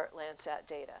for Landsat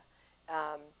data,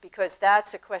 because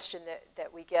that's a question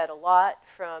that we get a lot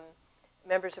from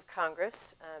members of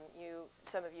Congress.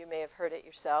 Some of you may have heard it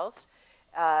yourselves.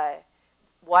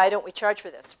 Why don't we charge for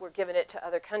this? We're giving it to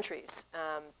other countries.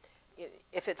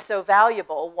 If it's so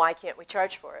valuable, why can't we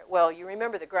charge for it? Well, you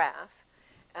remember the graph.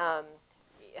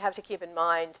 You have to keep in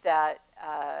mind that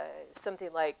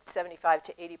something like 75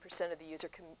 to 80% of the user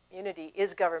community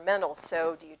is governmental.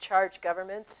 So do you charge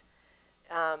governments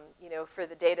for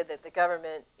the data that the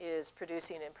government is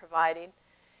producing and providing?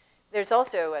 There's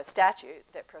also a statute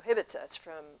that prohibits us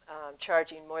from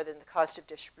charging more than the cost of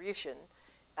distribution.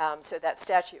 So that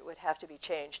statute would have to be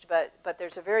changed. But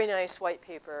there's a very nice white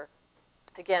paper.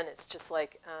 Again, it's just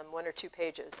like 1 or 2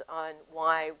 pages on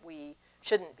why we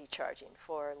shouldn't be charging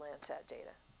for Landsat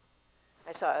data.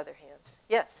 I saw other hands.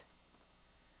 Yes?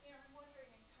 Yeah, I'm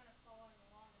wondering, and kind of following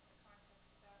along with the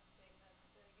context of that statement,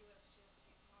 the USGS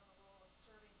taking on the role of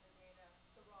serving the data,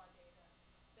 the raw data,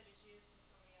 that is used in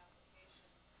so many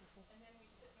applications. And then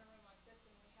we sit in a room like this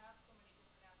and we have so many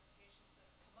different applications that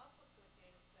have come up with good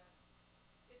data sets.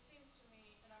 It seems to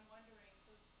me, and I'm wondering,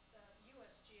 does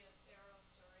USGS, AROS,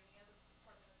 or any other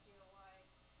department of DOI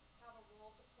have a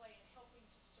role to play in helping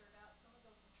to sort out some of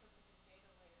those interpreted data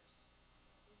layers?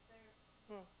 Is there,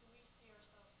 do we see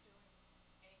ourselves doing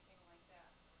anything like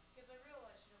that? Because I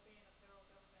realize, being a federal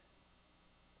government,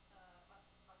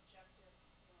 objective,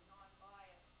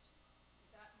 non-biased,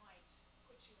 that might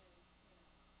put you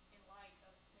in light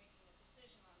of making a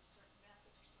decision on certain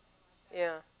methods or something like that.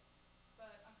 Yeah.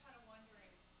 But I'm kind of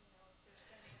wondering, if there's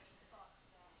been any thought to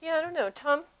that. Yeah, I don't know.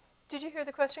 Tom, did you hear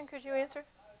the question? Could you answer?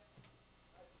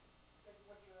 I think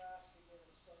what you're asking is,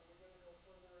 we're going to go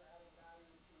further adding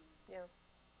value to Yeah.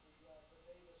 the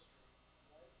data stream,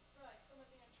 right? Right, some of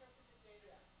the interpreted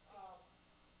data.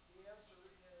 The answer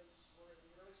is we're in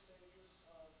the early stages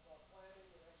of planning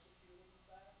and executing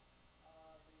that.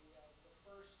 The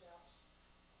first steps,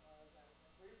 as I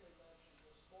briefly mentioned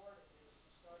this morning, is to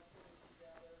start putting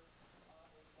together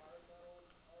environmental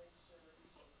time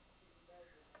series and key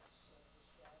measurements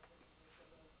describe the condition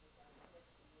of the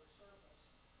dynamics of your surface,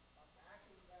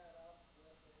 backing that up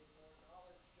with a more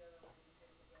knowledge-generating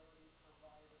capability to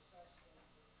provide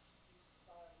assessments to key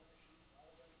societal issues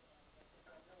relevant at the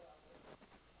federal level.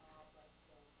 But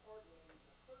importantly,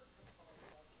 the third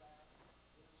component of that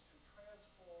is to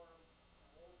transform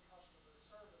old customer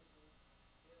services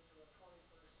into a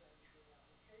 21st century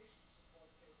application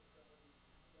support capability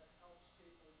that helps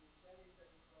people use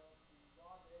anything from the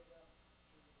raw data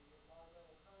to the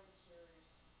environmental time series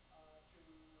to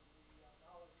the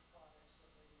knowledge products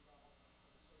that they develop for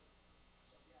the safety.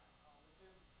 So yeah,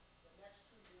 within the next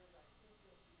 2 years, I think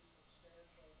you'll see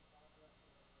substantial progress in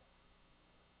that direction.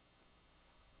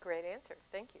 Great answer.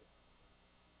 Thank you.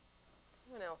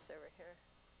 Someone else over here.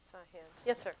 Saw a hand.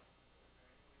 Yes, sir.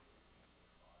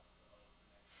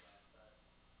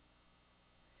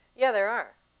 Yeah, there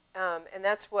are. And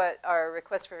that's what our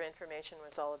request for information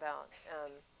was all about.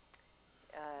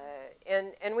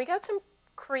 And we got some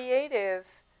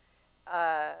creative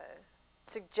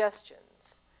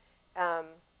suggestions.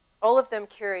 All of them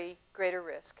carry greater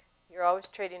risk. You're always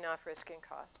trading off risk and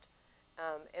cost.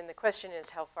 And the question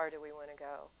is, how far do we want to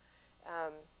go?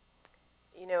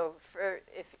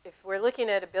 If we're looking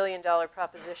at $1 billion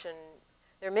proposition,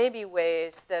 there may be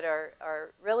ways that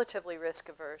are relatively risk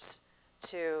averse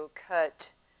to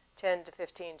cut 10 to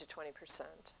 15 to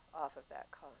 20% off of that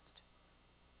cost.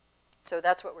 So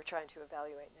that's what we're trying to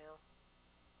evaluate now.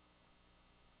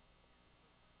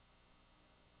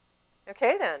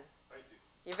 Okay then. Thank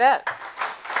you. You bet.